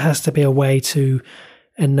there has to be a way to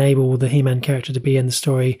enable the He-Man character to be in the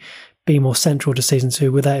story, be more central to season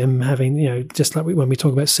 2 without him having, just like when we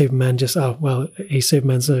talk about Superman, just, oh, well, he's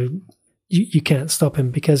Superman, so you can't stop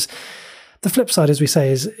him. Because the flip side, as we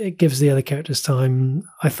say, is it gives the other characters time.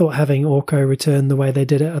 I thought having Orko return the way they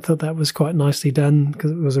did it, I thought that was quite nicely done,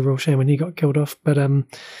 because it was a real shame when he got killed off. But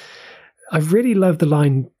I really loved the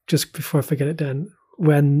line, just before I forget it, Dan,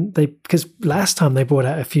 because last time they brought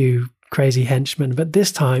out a few crazy henchmen, but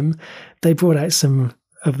this time they brought out some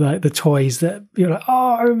of the toys that you're like,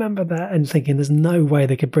 oh, I remember that, and thinking there's no way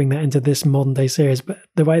they could bring that into this modern day series. But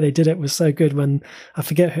the way they did it was so good. When I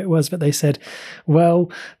forget who it was, but they said,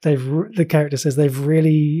 well, the character says they're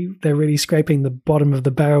really scraping the bottom of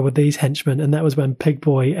the barrel with these henchmen, and that was when Pig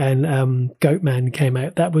Boy and Goatman came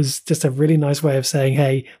out. That was just a really nice way of saying,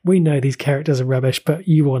 hey, we know these characters are rubbish, but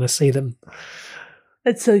you want to see them.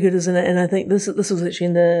 It's so good, isn't it? And I think this was actually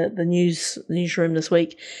in the newsroom this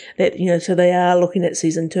week that, so they are looking at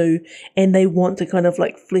season 2 and they want to kind of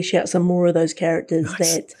like flesh out some more of those characters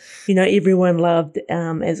that, everyone loved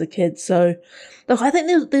as a kid. So look, I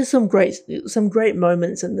think there's some great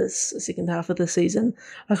moments in this second half of the season.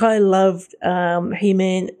 Like I loved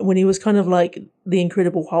He-Man when he was kind of like the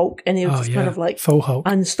Incredible Hulk, and he was kind of like full Hulk,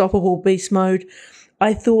 unstoppable beast mode.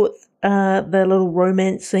 I thought the little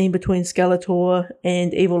romance scene between Skeletor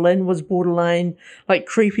and Evelyn was borderline like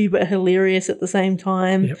creepy but hilarious at the same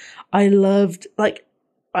time. Yep. I loved like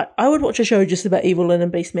I would watch a show just about Evelyn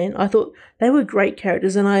and Beastman. I thought they were great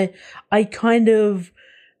characters, and I kind of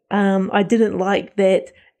I didn't like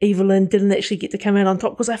that Evelyn didn't actually get to come out on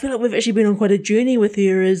top, because I feel like we've actually been on quite a journey with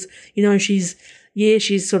her. As you know, she's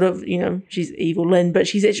sort of, she's Evelyn, but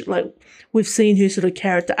she's actually like, we've seen her sort of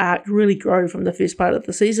character arc really grow from the first part of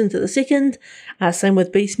the season to the second. Same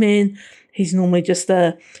with Beastman. He's normally just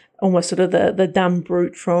almost sort of the dumb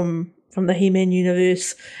brute from the He-Man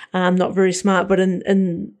universe, not very smart, but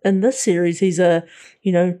in this series he's a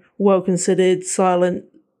well considered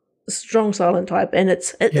strong silent type, and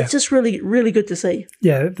it's just really, really good to see.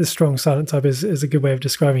 Yeah, the strong silent type is a good way of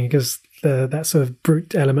describing it, because that sort of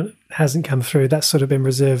brute element hasn't come through. That's sort of been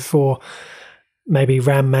reserved for maybe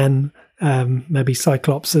Ram Man, maybe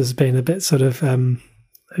Cyclops has been a bit sort of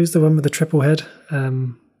who's the one with the triple head?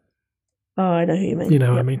 Oh, I know who you mean. You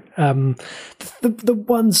know what I mean. The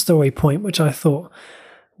one story point which I thought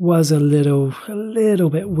was a little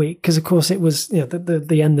bit weak, because of course it was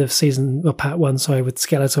the end of season, or part one, sorry, with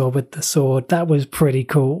Skeletor with the sword. That was pretty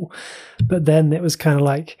cool, but then it was kind of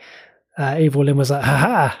like Evelyn was like,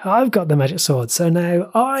 haha, I've got the magic sword, so now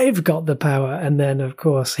I've got the power. And then of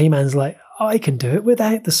course He-Man's like, I can do it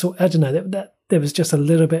without the sword. I don't know, that there was just a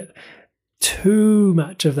little bit too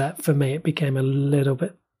much of that for me. It became a little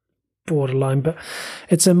bit borderline, but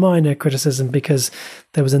it's a minor criticism, because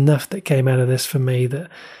there was enough that came out of this for me that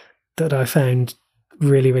I found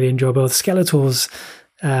really, really enjoyable. Skeletor's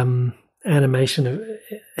animation,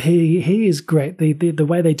 he is great. The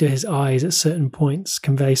way they do his eyes at certain points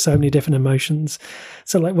convey so many different emotions.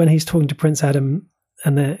 So like when he's talking to Prince Adam,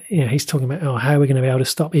 and he's talking about, oh, how are we going to be able to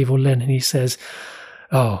stop Evil Lyn? And he says,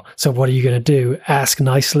 oh, so what are you going to do? Ask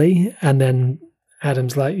nicely. And then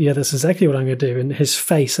Adam's like, yeah, that's exactly what I'm going to do. And his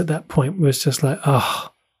face at that point was just like,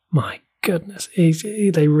 oh, my goodness.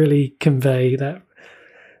 They really convey that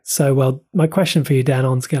so well. My question for you, Dan,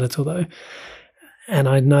 on Skeletor, though, and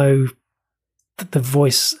I know that the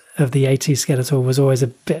voice of the 80s Skeletor was always a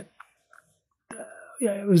bit,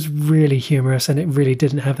 it was really humorous, and it really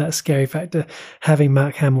didn't have that scary factor. Having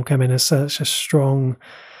Mark Hamill come in as such a strong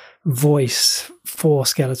voice for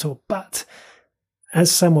Skeletor, but as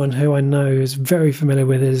someone who I know is very familiar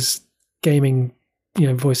with his gaming,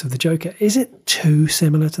 voice of the Joker, is it too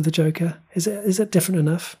similar to the Joker? Is it different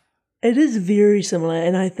enough? It is very similar,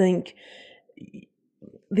 and I think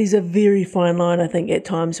there's a very fine line, I think, at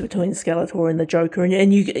times between Skeletor and the Joker,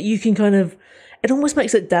 and you can kind of, it almost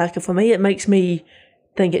makes it darker for me. It makes me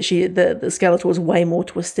think actually the Skeletor is way more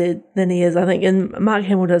twisted than he is, I think, and Mark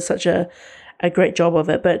Hamill does such a great job of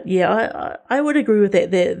it. But yeah, I would agree with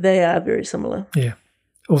that. They are very similar. Yeah.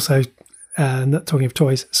 Also, not talking of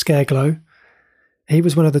toys, Scareglow. He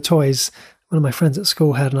was one of the toys one of my friends at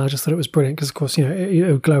school had, and I just thought it was brilliant because, of course, it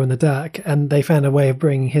would glow in the dark, and they found a way of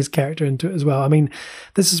bringing his character into it as well. I mean,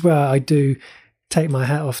 this is where I do take my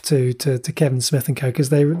hat off to Kevin Smith and co, because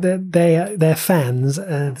they're fans,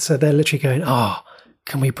 and so they're literally going, oh,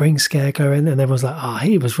 can we bring Scareglow in? And everyone's like, oh,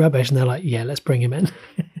 he was rubbish, and they're like, yeah, let's bring him in.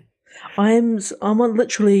 I'm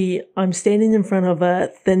standing in front of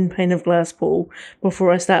a thin pane of glass, Paul,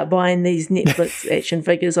 before I start buying these Netflix action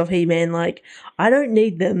figures of He-Man. Like, I don't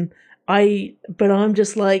need them. But I'm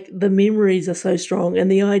just like, the memories are so strong,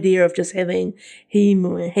 and the idea of just having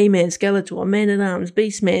He-Man, Skeletor, Man-at-Arms,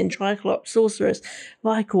 Beastman, Triclops, Sorceress,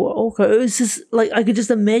 Vicor, Orko, it was just like, I could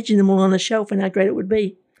just imagine them all on a shelf and how great it would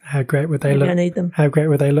be. How great would they look? I need them. How great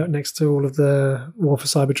would they look next to all of the War for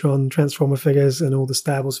Cybertron Transformer figures and all the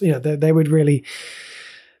Star Wars? They would really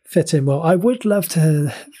fit in well. I would love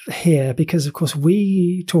to hear, because of course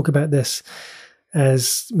we talk about this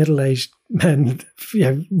as middle-aged men,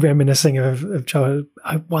 reminiscing of childhood.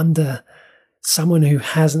 I wonder, someone who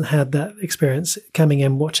hasn't had that experience coming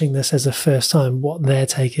in, watching this as a first time, what their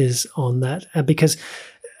take is on that. Because,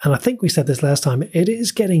 and I think we said this last time, it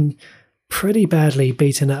is getting pretty badly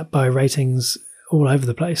beaten up by ratings all over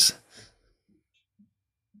the place.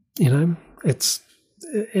 Is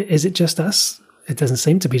it just us? It doesn't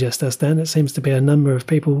seem to be just us, Dan. It seems to be a number of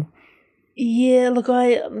people. Yeah, look,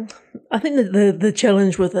 I think that the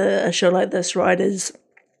challenge with a show like this, right, is,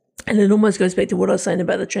 and it almost goes back to what I was saying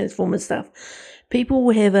about the Transformers stuff, people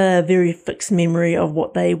will have a very fixed memory of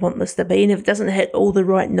what they want this to be, and if it doesn't hit all the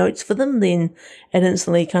right notes for them, then it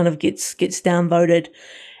instantly kind of gets downvoted.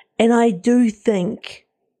 And I do think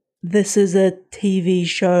this is a TV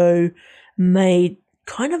show made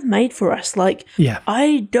for us. Like, yeah.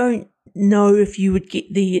 I don't know if you would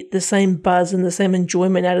get the same buzz and the same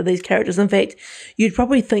enjoyment out of these characters. In fact, you'd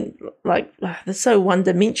probably think like, they're so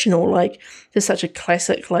one-dimensional, like there's such a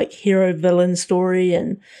classic like hero-villain story,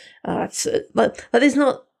 and it's like there's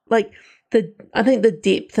not like I think the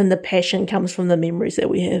depth and the passion comes from the memories that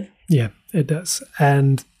we have. Yeah, it does.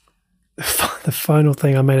 And the final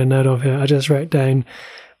thing I made a note of here, I just wrote down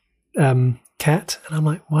cat, and I'm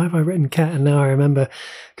like, why have I written cat? And now I remember,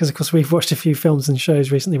 because of course we've watched a few films and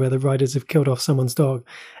shows recently where the writers have killed off someone's dog,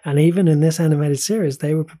 and even in this animated series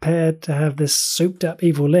they were prepared to have this souped up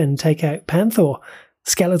evil Lynn take out Panther,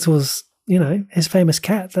 Skeletor's, his famous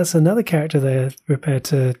cat. That's another character they're prepared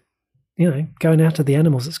to, going after the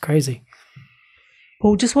animals. It's crazy.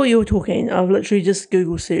 Well, just while you were talking, I've literally just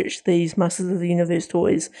Google searched these Masters of the Universe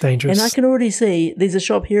toys. Dangerous. And I can already see there's a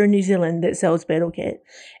shop here in New Zealand that sells Battle Cat.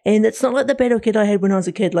 And it's not like the Battle Cat I had when I was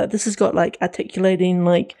a kid. Like, this has got, like, articulating,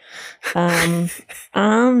 like, arms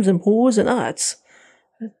and paws. And,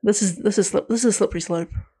 this is a slippery slope.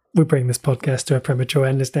 We bring this podcast to a premature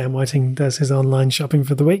end as Dan Whiting does his online shopping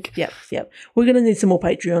for the week. Yep. We're going to need some more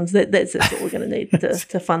Patreons. That's what we're going to need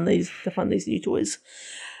to fund these new toys.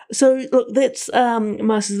 So, look, that's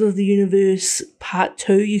Masters of the Universe Part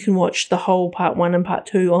 2. You can watch the whole Part 1 and Part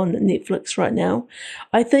 2 on Netflix right now.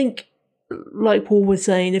 I think, like Paul was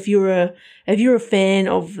saying, if you're a fan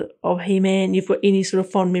of He-Man, you've got any sort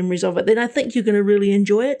of fond memories of it, then I think you're going to really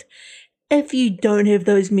enjoy it. If you don't have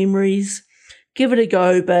those memories, give it a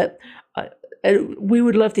go. But we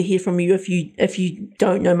would love to hear from you if you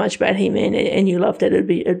don't know much about He-Man and you loved it.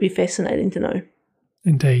 It'd be fascinating to know.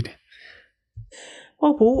 Indeed.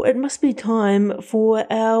 Well, Paul, it must be time for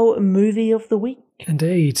our movie of the week.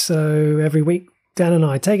 Indeed. So every week, Dan and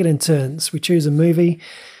I take it in turns. We choose a movie.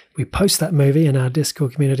 We post that movie in our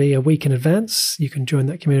Discord community a week in advance. You can join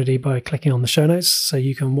that community by clicking on the show notes so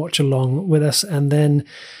you can watch along with us. And then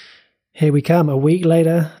here we come a week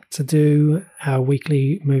later to do our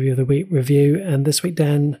weekly movie of the week review. And this week,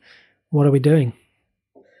 Dan, what are we doing?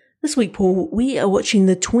 This week, Paul, we are watching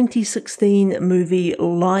the 2016 movie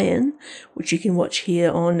Lion, which you can watch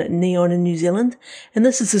here on Neon in New Zealand. And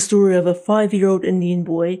this is the story of a 5-year-old Indian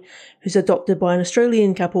boy who's adopted by an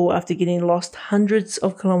Australian couple after getting lost hundreds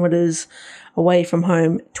of kilometres away from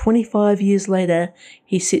home. 25 years later,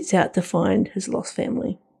 he sets out to find his lost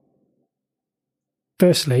family.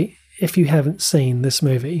 Firstly, if you haven't seen this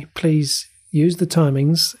movie, please use the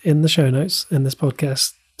timings in the show notes in this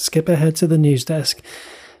podcast. Skip ahead to the news desk,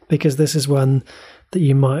 because this is one that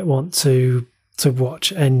you might want to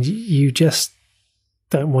watch, and you just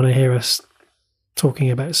don't want to hear us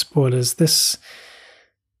talking about spoilers. This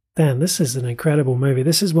is an incredible movie.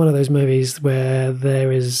 This is one of those movies where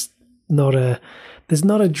there's not a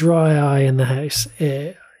dry eye in the house.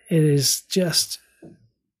 It is just.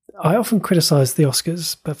 I often criticize the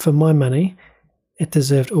Oscars, but for my money, it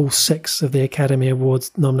deserved all 6 of the Academy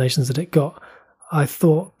Awards nominations that it got. I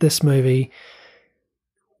thought this movie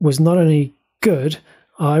was not only good,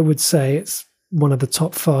 I would say it's one of the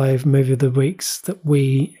top 5 movie of the weeks that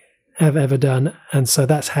we have ever done. And so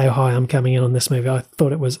that's how high I'm coming in on this movie. I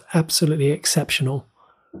thought it was absolutely exceptional.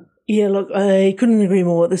 Yeah, look, I couldn't agree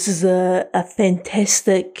more. This is a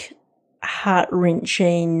fantastic,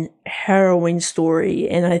 heart-wrenching, harrowing story.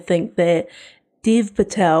 And I think that Dev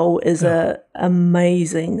Patel is a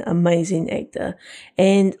amazing actor.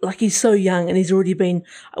 And like, he's so young and he's already been,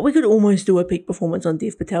 we could almost do a peak performance on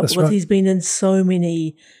Dev Patel. That's because right. He's been in so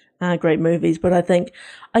many great movies. But I think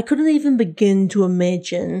I couldn't even begin to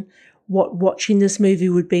imagine what watching this movie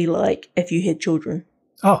would be like if you had children.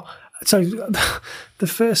 Oh, so the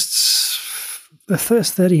first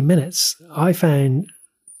 30 minutes I found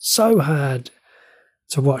so hard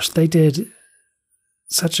to watch. They did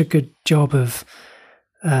such a good job of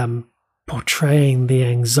portraying the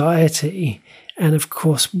anxiety. And of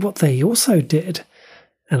course, what they also did,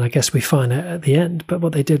 and I guess we find out at the end, but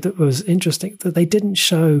what they did that was interesting, that they didn't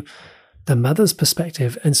show the mother's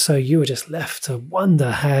perspective. And so you were just left to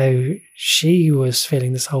wonder how she was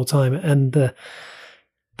feeling this whole time. And the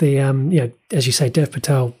as you say, Dev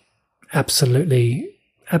Patel, absolutely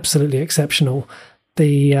exceptional.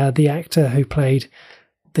 The actor who played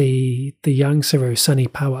the young Saru, Sunny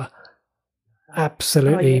Power,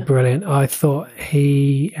 absolutely brilliant. I thought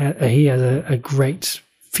he has a great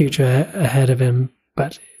future ahead of him,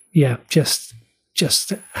 but yeah, just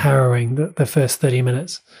harrowing the first 30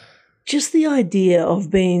 minutes. Just the idea of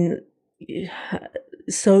being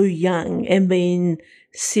so young and being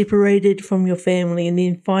separated from your family and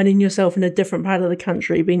then finding yourself in a different part of the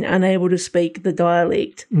country, being unable to speak the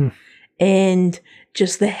dialect, and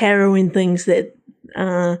just the harrowing things that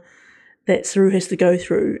Saru has to go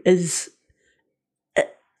through is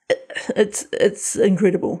it's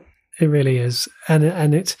incredible. It really is, and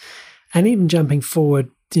even jumping forward,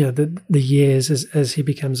 the years as he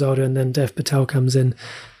becomes older, and then Dev Patel comes in,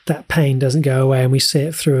 that pain doesn't go away, and we see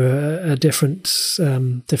it through a different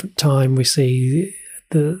time. We see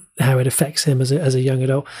how it affects him as a young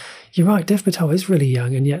adult. You're right, Dev Patel is really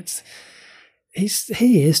young, and yet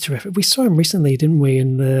he is terrific. We saw him recently, didn't we,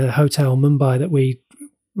 in the Hotel Mumbai that we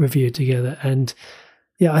reviewed together, and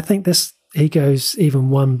yeah, I think he goes even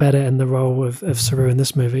one better in the role of Saru in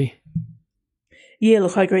this movie. Yeah,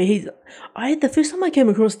 look, I agree. The first time I came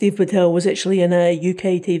across Dev Patel was actually in a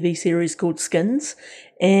UK TV series called Skins,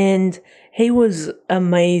 and he was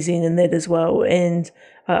amazing in that as well. And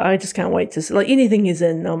I just can't wait to see, like, anything he's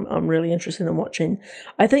in. I'm really interested in watching.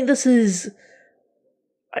 I think this is.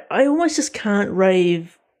 I almost just can't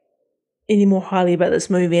rave any more highly about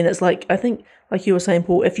this movie, and it's like, I think, like you were saying,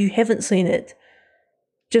 Paul, if you haven't seen it,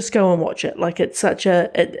 just go and watch it. Like, it's such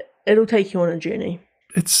it'll take you on a journey.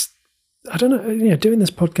 I don't know, doing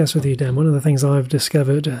this podcast with you, Dan, one of the things I've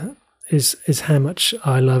discovered is how much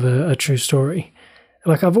I love a true story.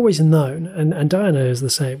 Like, I've always known, and Diana is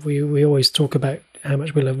the same. We always talk about how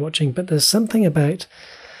much we love watching, but there's something about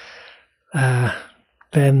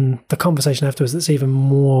then the conversation afterwards that's even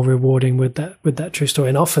more rewarding with that true story.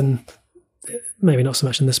 And often, maybe not so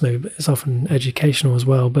much in this movie, but it's often educational as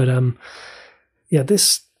well. But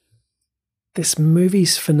this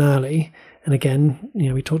movie's finale. And again,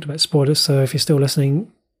 we talked about spoilers, so if you're still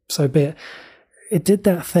listening, so be it. It did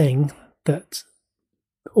that thing that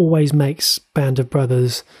always makes Band of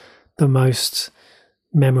Brothers one of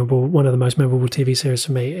the most memorable TV series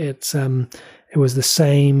for me. It was the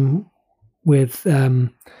same with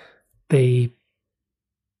the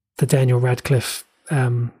Daniel Radcliffe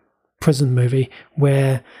prison movie,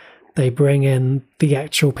 where they bring in the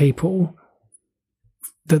actual people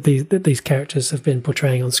that these characters have been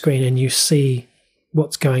portraying on screen, and you see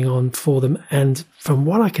what's going on for them. And from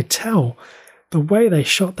what I could tell, the way they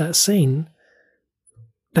shot that scene,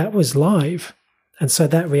 that was live. And so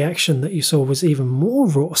that reaction that you saw was even more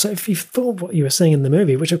raw. So if you thought what you were seeing in the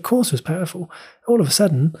movie, which of course was powerful, all of a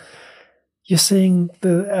sudden you're seeing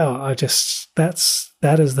that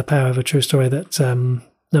is the power of a true story, that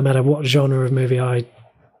no matter what genre of movie I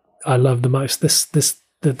love the most,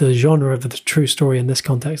 the genre of the true story in this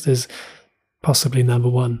context is possibly number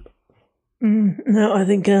one. No, I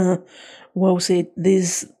think well said.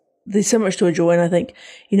 There's so much to enjoy, and I think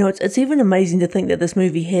it's even amazing to think that this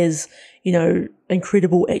movie has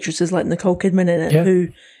incredible actresses like Nicole Kidman in it, who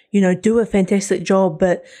do a fantastic job,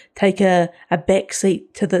 but take a back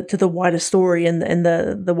seat to the wider story and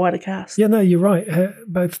the wider cast. Yeah, no, you're right.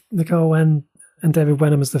 Both Nicole and David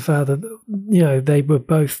Wenham as the father, they were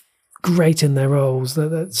both great in their roles.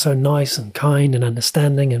 They're so nice and kind and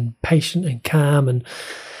understanding and patient and calm, and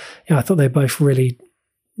I thought they both really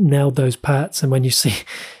nailed those parts. And when you see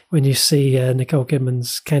Nicole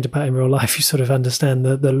Kidman's counterpart in real life, you sort of understand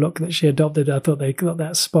the look that she adopted. I thought they got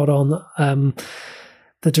that spot on.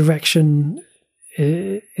 The direction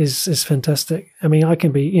is fantastic. I mean, I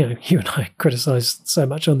can be, you and I criticize so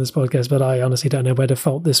much on this podcast, but I honestly don't know where to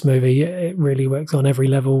fault this movie. It really works on every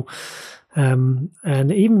level. And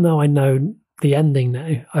even though I know the ending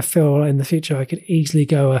now, I feel in the future I could easily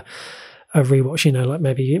go a rewatch. Like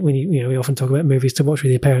maybe when we often talk about movies to watch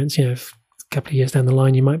with your parents. A couple of years down the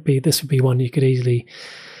line, this would be one you could easily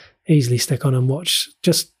stick on and watch.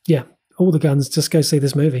 Just all the guns. Just go see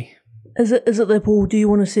this movie. Is it there, Paul? Do you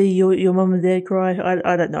want to see your mum and dad cry?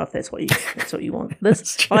 I don't know if that's what you want.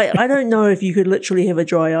 I don't know if you could literally have a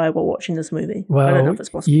dry eye while watching this movie. Well, I don't know if it's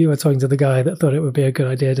possible. You were talking to the guy that thought it would be a good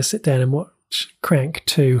idea to sit down and watch Crank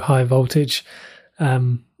 2 High Voltage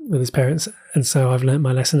with his parents, and so I've learnt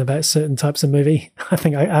my lesson about certain types of movie. I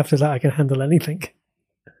think after that I can handle anything.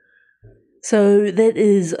 So that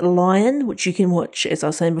is Lion, which you can watch, as I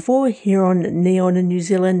was saying before, here on Neon in New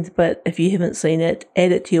Zealand. But if you haven't seen it,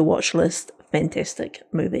 add it to your watch list. Fantastic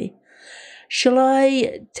movie. Shall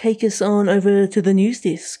I take us on over to the news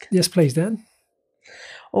desk? Yes, please, Dan.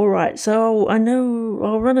 All right, so I know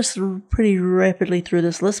I'll run us pretty rapidly through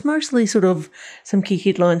this list, mostly sort of some key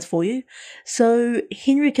headlines for you. So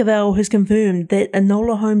Henry Cavill has confirmed that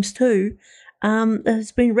Enola Holmes 2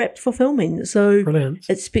 has been wrapped for filming. So brilliant.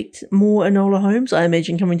 Expect more Enola Holmes, I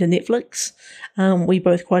imagine, coming to Netflix. We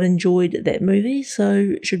both quite enjoyed that movie, so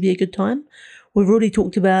it should be a good time. We've already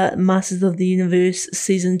talked about Masters of the Universe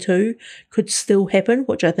Season 2 could still happen,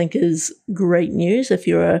 which I think is great news if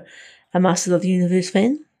you're a Masters of the Universe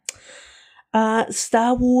fan.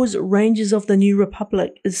 Star Wars Rangers of the New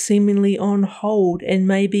Republic is seemingly on hold and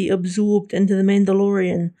may be absorbed into The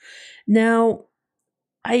Mandalorian. Now,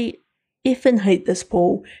 I effing hate this,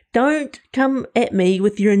 Paul. Don't come at me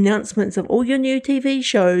with your announcements of all your new TV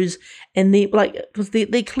shows and because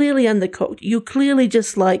they're clearly undercooked. You're clearly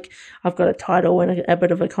just like, I've got a title and a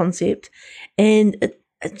bit of a concept, and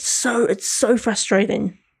it's so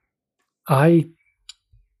frustrating. I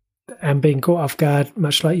am being caught off guard,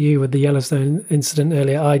 much like you with the Yellowstone incident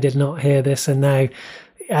earlier. I did not hear this, and now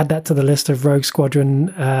add that to the list of Rogue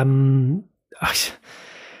Squadron.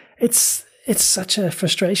 It's such a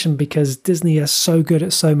frustration because Disney is so good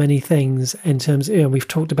at so many things in terms of, we've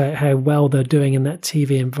talked about how well they're doing in that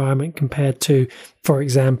TV environment compared to, for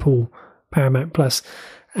example, Paramount Plus.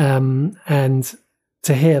 And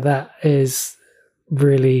to hear that is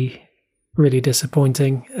really, really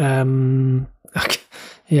disappointing.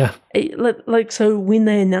 Yeah. So when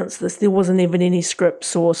they announced this, there wasn't even any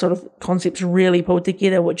scripts or sort of concepts really pulled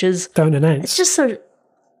together, which is... Don't announce. It's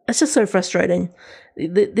just so frustrating.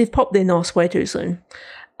 They've popped their NOS way too soon.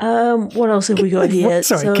 What else have we got here?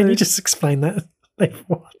 Sorry, can you just explain that? Like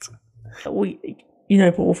what?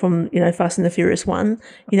 Paul, from, Fast and the Furious 1,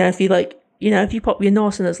 if you pop your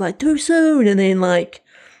NOS and it's like too soon, and then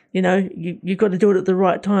you've got to do it at the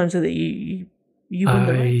right time so that you win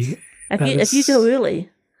the race. If you go early.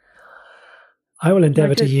 I will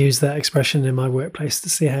endeavour to use that expression in my workplace to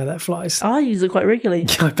see how that flies. I use it quite regularly.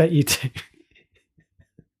 I bet you do.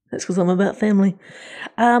 That's because I'm about family.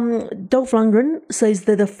 Dolph Lundgren says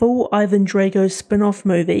that a full Ivan Drago spin-off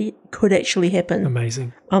movie could actually happen.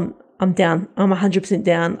 Amazing. I'm down. I'm 100%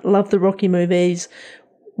 down. Love the Rocky movies.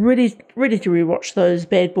 Ready to rewatch those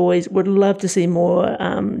bad boys. Would love to see more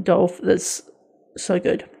Dolph. That's so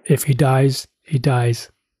good. If he dies, he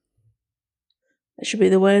dies. That should be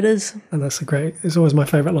the way it is. And it's always my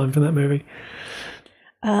favourite line from that movie.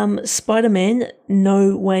 Spider-Man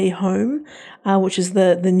No Way Home, which is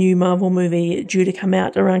the new Marvel movie due to come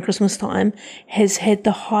out around Christmas time, has had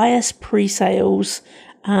the highest pre-sales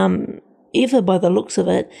ever by the looks of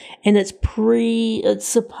it, and it's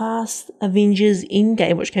surpassed Avengers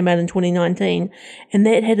Endgame, which came out in 2019, and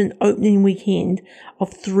that had an opening weekend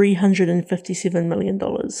of $357 million.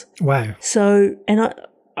 Wow. So, and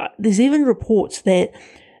there's even reports that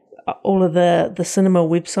all of the cinema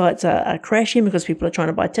websites are crashing because people are trying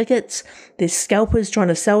to buy tickets. There's scalpers trying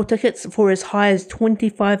to sell tickets for as high as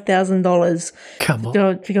 $25,000. Come on.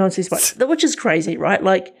 To go and see Spider, which is crazy, right?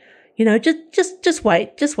 Just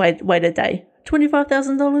wait a day.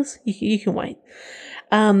 $25,000, you can wait.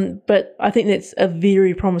 But I think that's a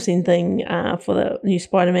very promising thing for the new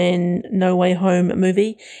Spider-Man No Way Home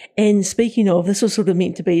movie. And speaking of, this was sort of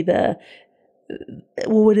meant to be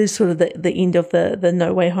it is sort of the end of the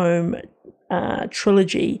No Way Home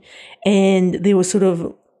trilogy, and there was sort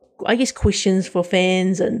of, I guess, questions for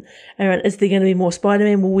fans and around, is there going to be more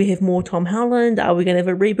Spider-Man? Will we have more Tom Holland? Are we going to have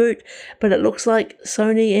a reboot? But it looks like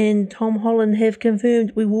Sony and Tom Holland have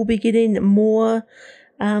confirmed we will be getting more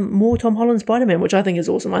Tom Holland Spider-Man, which I think is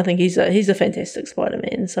awesome. I think he's a fantastic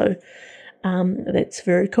Spider-Man, so that's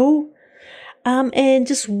very cool. And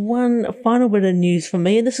just one final bit of news from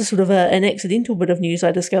me, and this is sort of an accidental bit of news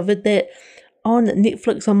I discovered, that on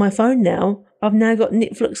Netflix on my phone now, I've now got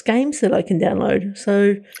Netflix games that I can download.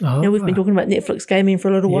 So we've been talking about Netflix gaming for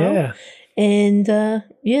a little while. And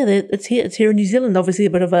it's here. It's here in New Zealand. Obviously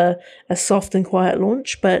a bit of a soft and quiet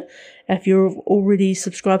launch, but if you're already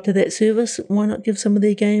subscribed to that service, why not give some of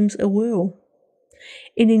their games a whirl?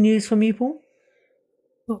 Any news from you, Paul?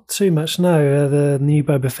 Not too much, no. The new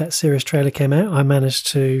Boba Fett series trailer came out. I managed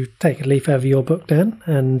to take a leaf out of your book, Dan,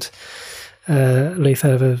 and a leaf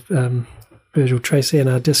out of Virgil Tracy in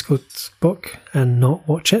our Discord book and not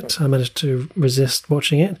watch it. I managed to resist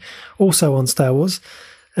watching it. Also on Star Wars,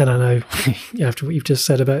 and I know after what you've just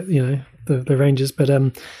said about the Rangers, but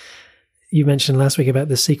you mentioned last week about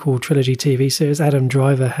the sequel trilogy TV series. Adam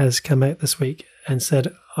Driver has come out this week and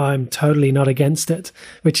said, I'm totally not against it,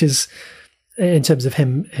 which is, in terms of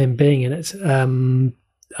him being in it,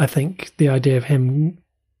 I think the idea of him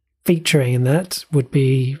featuring in that would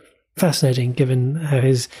be fascinating, given how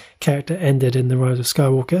his character ended in The Rise of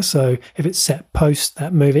Skywalker. So if it's set post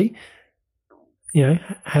that movie,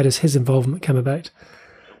 how does his involvement come about?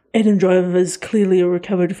 Adam Driver is clearly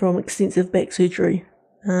recovered from extensive back surgery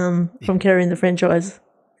from carrying the franchise.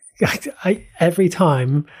 Every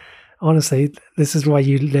time... Honestly, this is why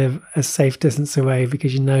you live a safe distance away,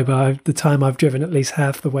 because by the time I've driven at least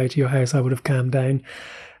half the way to your house, I would have calmed down.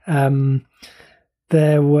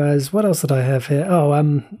 There was, what else did I have here?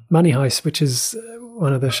 Money Heist, which is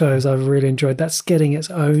one of the shows I've really enjoyed. That's getting its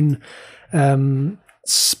own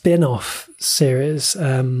spin-off series.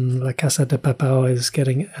 La Casa de Papel is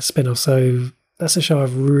getting a spin-off, so that's a show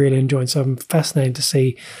I've really enjoyed. So I'm fascinated to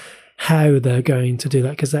see how they're going to do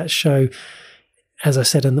that, because that show, as I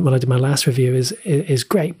said when I did my last review, is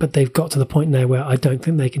great, but they've got to the point now where I don't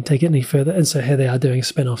think they can take it any further, and so here they are doing a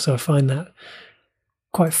spin-off. So I find that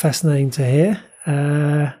quite fascinating to hear.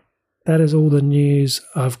 That is all the news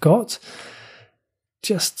I've got.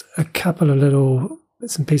 Just a couple of little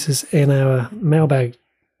bits and pieces in our mailbag,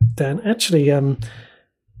 Dan. Actually, a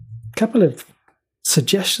couple of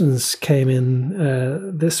suggestions came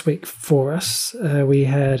in this week for us. We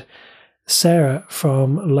had Sarah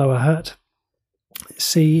from Lower Hutt.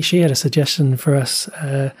 She had a suggestion for us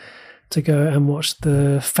to go and watch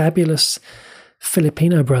the fabulous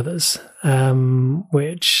Filipino Brothers,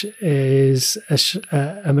 which is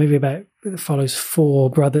a movie that follows four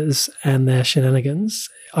brothers and their shenanigans.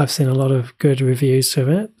 I've seen a lot of good reviews of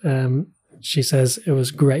it. She says it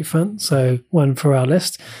was great fun, so one for our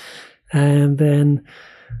list. And then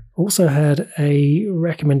also had a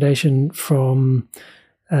recommendation from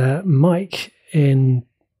Mike in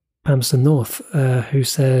Palmerston North, who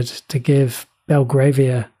said to give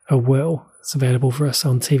Belgravia a whirl. It's available for us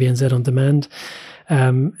on TVNZ On Demand.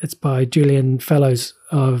 It's by Julian Fellows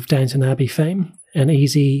of Downton Abbey fame. An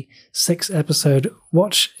easy 6-episode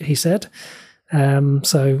watch, he said.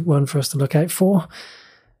 So one for us to look out for.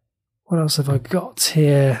 What else have I got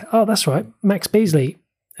here? Oh, that's right. Max Beasley,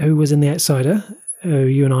 who was in The Outsider, who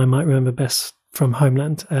you and I might remember best from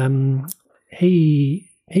Homeland. He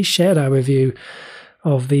shared our review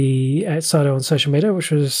of The Outsider on social media, which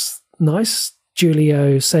was nice.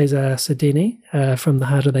 Julio Cesar Cedini from The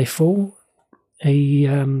Harder They Fall. He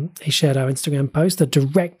shared our Instagram post. The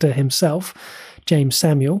director himself, James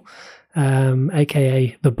Samuel,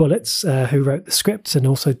 aka The Bullets, who wrote the script and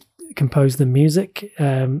also composed the music,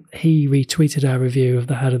 he retweeted our review of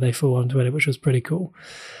The Harder They Fall on Twitter, which was pretty cool.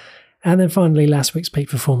 And then finally, last week's peak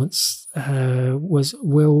performance was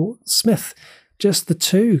Will Smith. Just the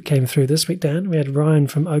two came through this week, Dan. We had Ryan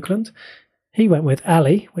from Oakland. He went with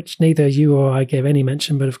Ali, which neither you or I gave any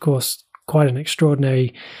mention, but of course, quite an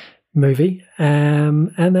extraordinary movie.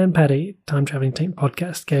 And then Paddy, Time Traveling Team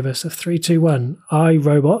Podcast, gave us a 3-2-1. I,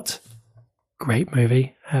 Robot, great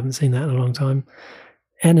movie. Haven't seen that in a long time.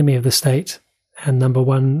 Enemy of the State. And number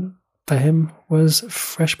one for him was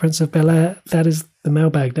Fresh Prince of Bel-Air. That is the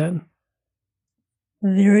mailbag, Dan.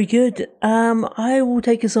 Very good. I will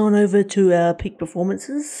take us on over to our peak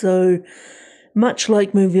performances. So, much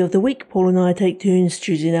like Movie of the Week, Paul and I take turns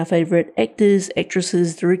choosing our favourite actors,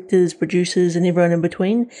 actresses, directors, producers, and everyone in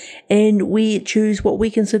between, and we choose what we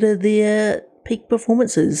consider their peak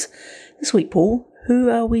performances. This week, Paul, who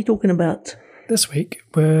are we talking about? This week,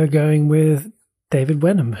 we're going with David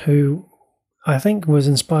Wenham, who I think was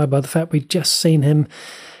inspired by the fact we'd just seen him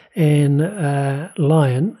in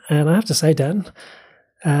Lion, and I have to say, Dan,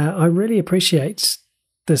 I really appreciate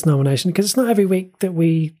this nomination, because it's not every week that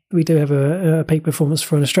we do have a peak performance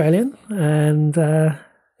for an Australian, and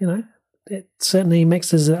it certainly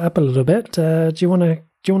mixes it up a little bit. Do you want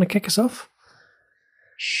to kick us off?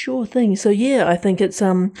 Sure thing. So yeah, I think it's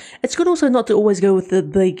good also not to always go with the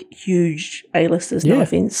big, huge A-listers. No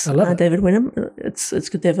offense, I love it. David Wenham. It's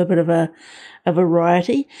good to have a bit of a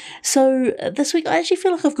variety. So this week, I actually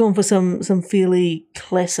feel like I've gone for some fairly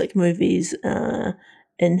classic movies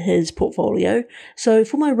in his portfolio. So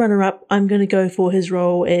for my runner-up, I'm going to go for his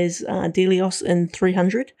role as Delios in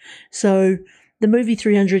 300. So the movie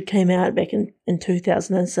 300 came out back in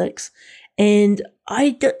 2006, and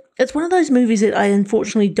it's one of those movies that I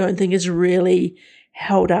unfortunately don't think is really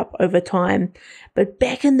held up over time. But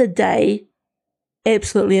back in the day,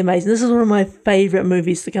 absolutely amazing. This is one of my favourite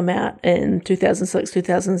movies to come out in 2006,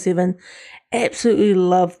 2007. Absolutely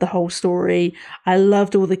loved the whole story. I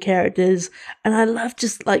loved all the characters, and I loved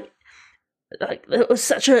just like it was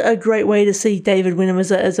such a great way to see David Wenham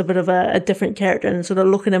as a bit of a different character, and sort of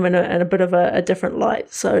look at him in a bit of a different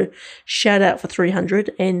light. So shout out for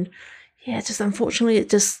 300. And yeah, just unfortunately,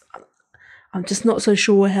 I'm just not so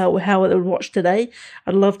sure how it would watch today.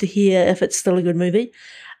 I'd love to hear if it's still a good movie.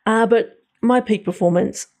 But my peak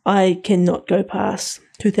performance, I cannot go past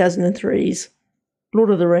 2003's Lord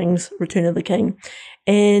of the Rings, Return of the King.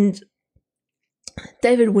 And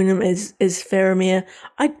David Wenham is Faramir.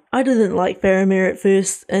 I didn't like Faramir at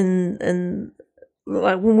first, and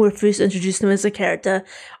like when we were first introduced to him as a character,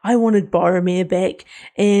 I wanted Boromir back.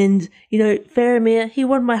 And Faramir, he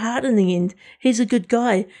won my heart in the end. He's a good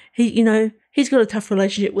guy. He's got a tough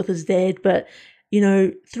relationship with his dad, but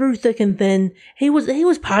through thick and thin, he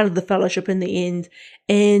was part of the Fellowship in the end.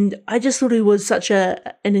 And I just thought he was such an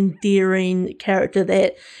endearing character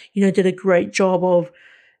that did a great job of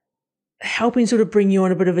helping sort of bring you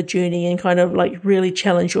on a bit of a journey and kind of like really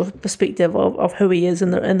challenge your perspective of who he is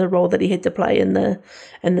and the role that he had to play in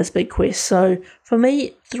this big quest. So for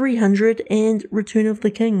me, 300 and Return of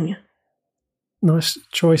the King. Nice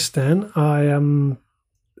choice, Dan.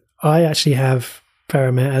 I actually have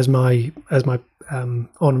Faramir as my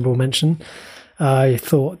honourable mention. I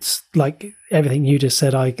thought, like everything you just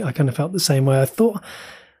said, I kind of felt the same way. I thought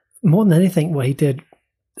more than anything what he did,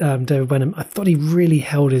 David Wenham, I thought he really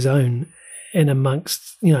held his own in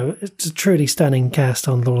amongst, it's a truly stunning cast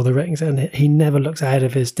on Lord of the Rings, and he never looks ahead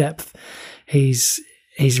of his depth. He's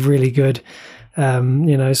really good. We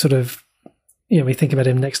think about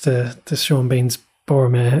him next to Sean Bean's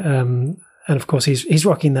Boromir, and of course he's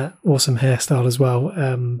rocking that awesome hairstyle as well.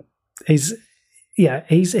 He's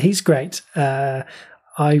great.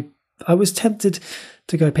 I was tempted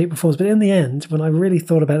to go Peak Performance, but in the end, when I really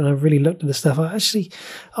thought about it and I really looked at the stuff,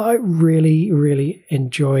 I really, really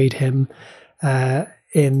enjoyed him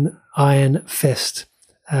in Iron Fist,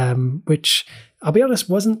 which I'll be honest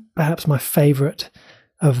wasn't perhaps my favourite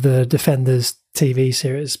of the Defenders TV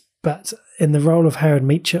series, but in the role of Harold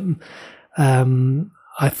Meacham,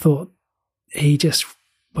 I thought he just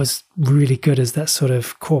was really good as that sort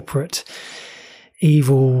of corporate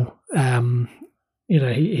evil.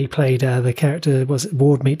 He played the character, was it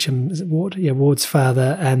Ward Meacham? Is it Ward? Yeah, Ward's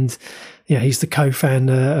father, and he's the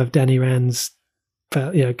co-founder of Danny Rand's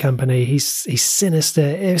company. He's sinister.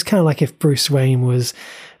 It was kind of like if Bruce Wayne was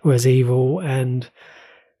evil, and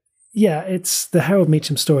it's the Harold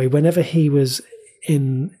Meacham story. Whenever he was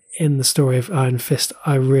in the story of Iron Fist,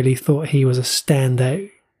 I really thought he was a standout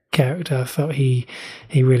character. I felt he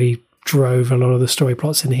really drove a lot of the story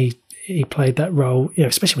plots, and he played that role,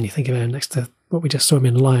 especially when you think about him next to what we just saw him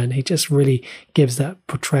in Lion. He just really gives that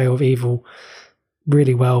portrayal of evil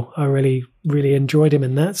really well. I really, really enjoyed him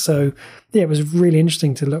in that. So it was really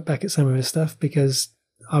interesting to look back at some of his stuff, because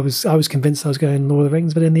I was convinced I was going Lord of the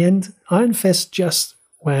Rings, but in the end, Iron Fist just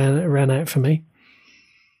ran out for me.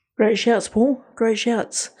 Great shouts, Paul. Great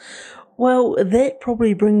shouts. Well, that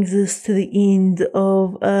probably brings us to the end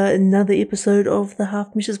of another episode of the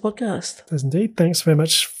Half Measures podcast. Does indeed. Thanks very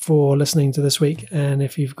much for listening to this week. And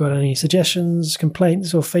if you've got any suggestions,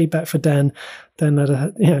 complaints, or feedback for Dan, then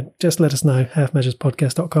just let us know.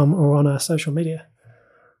 halfmeasurespodcast.com or on our social media.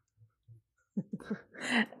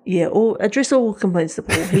 Yeah, or address all complaints to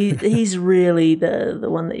Paul. He's really the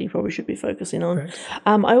one that you probably should be focusing on. Correct.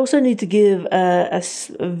 I also need to give a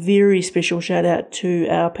very special shout out to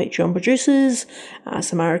our Patreon producers,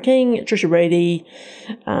 Samara King, Trisha Brady,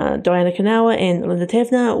 Diana Kanawa, and Linda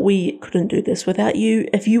Tavner. We couldn't do this without you.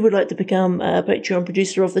 If you would like to become a Patreon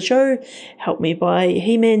producer of the show, help me buy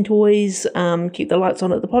He-Man toys, keep the lights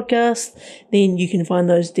on at the podcast, then you can find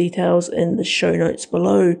those details in the show notes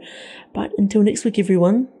below. But until next week,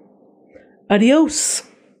 everyone, adios.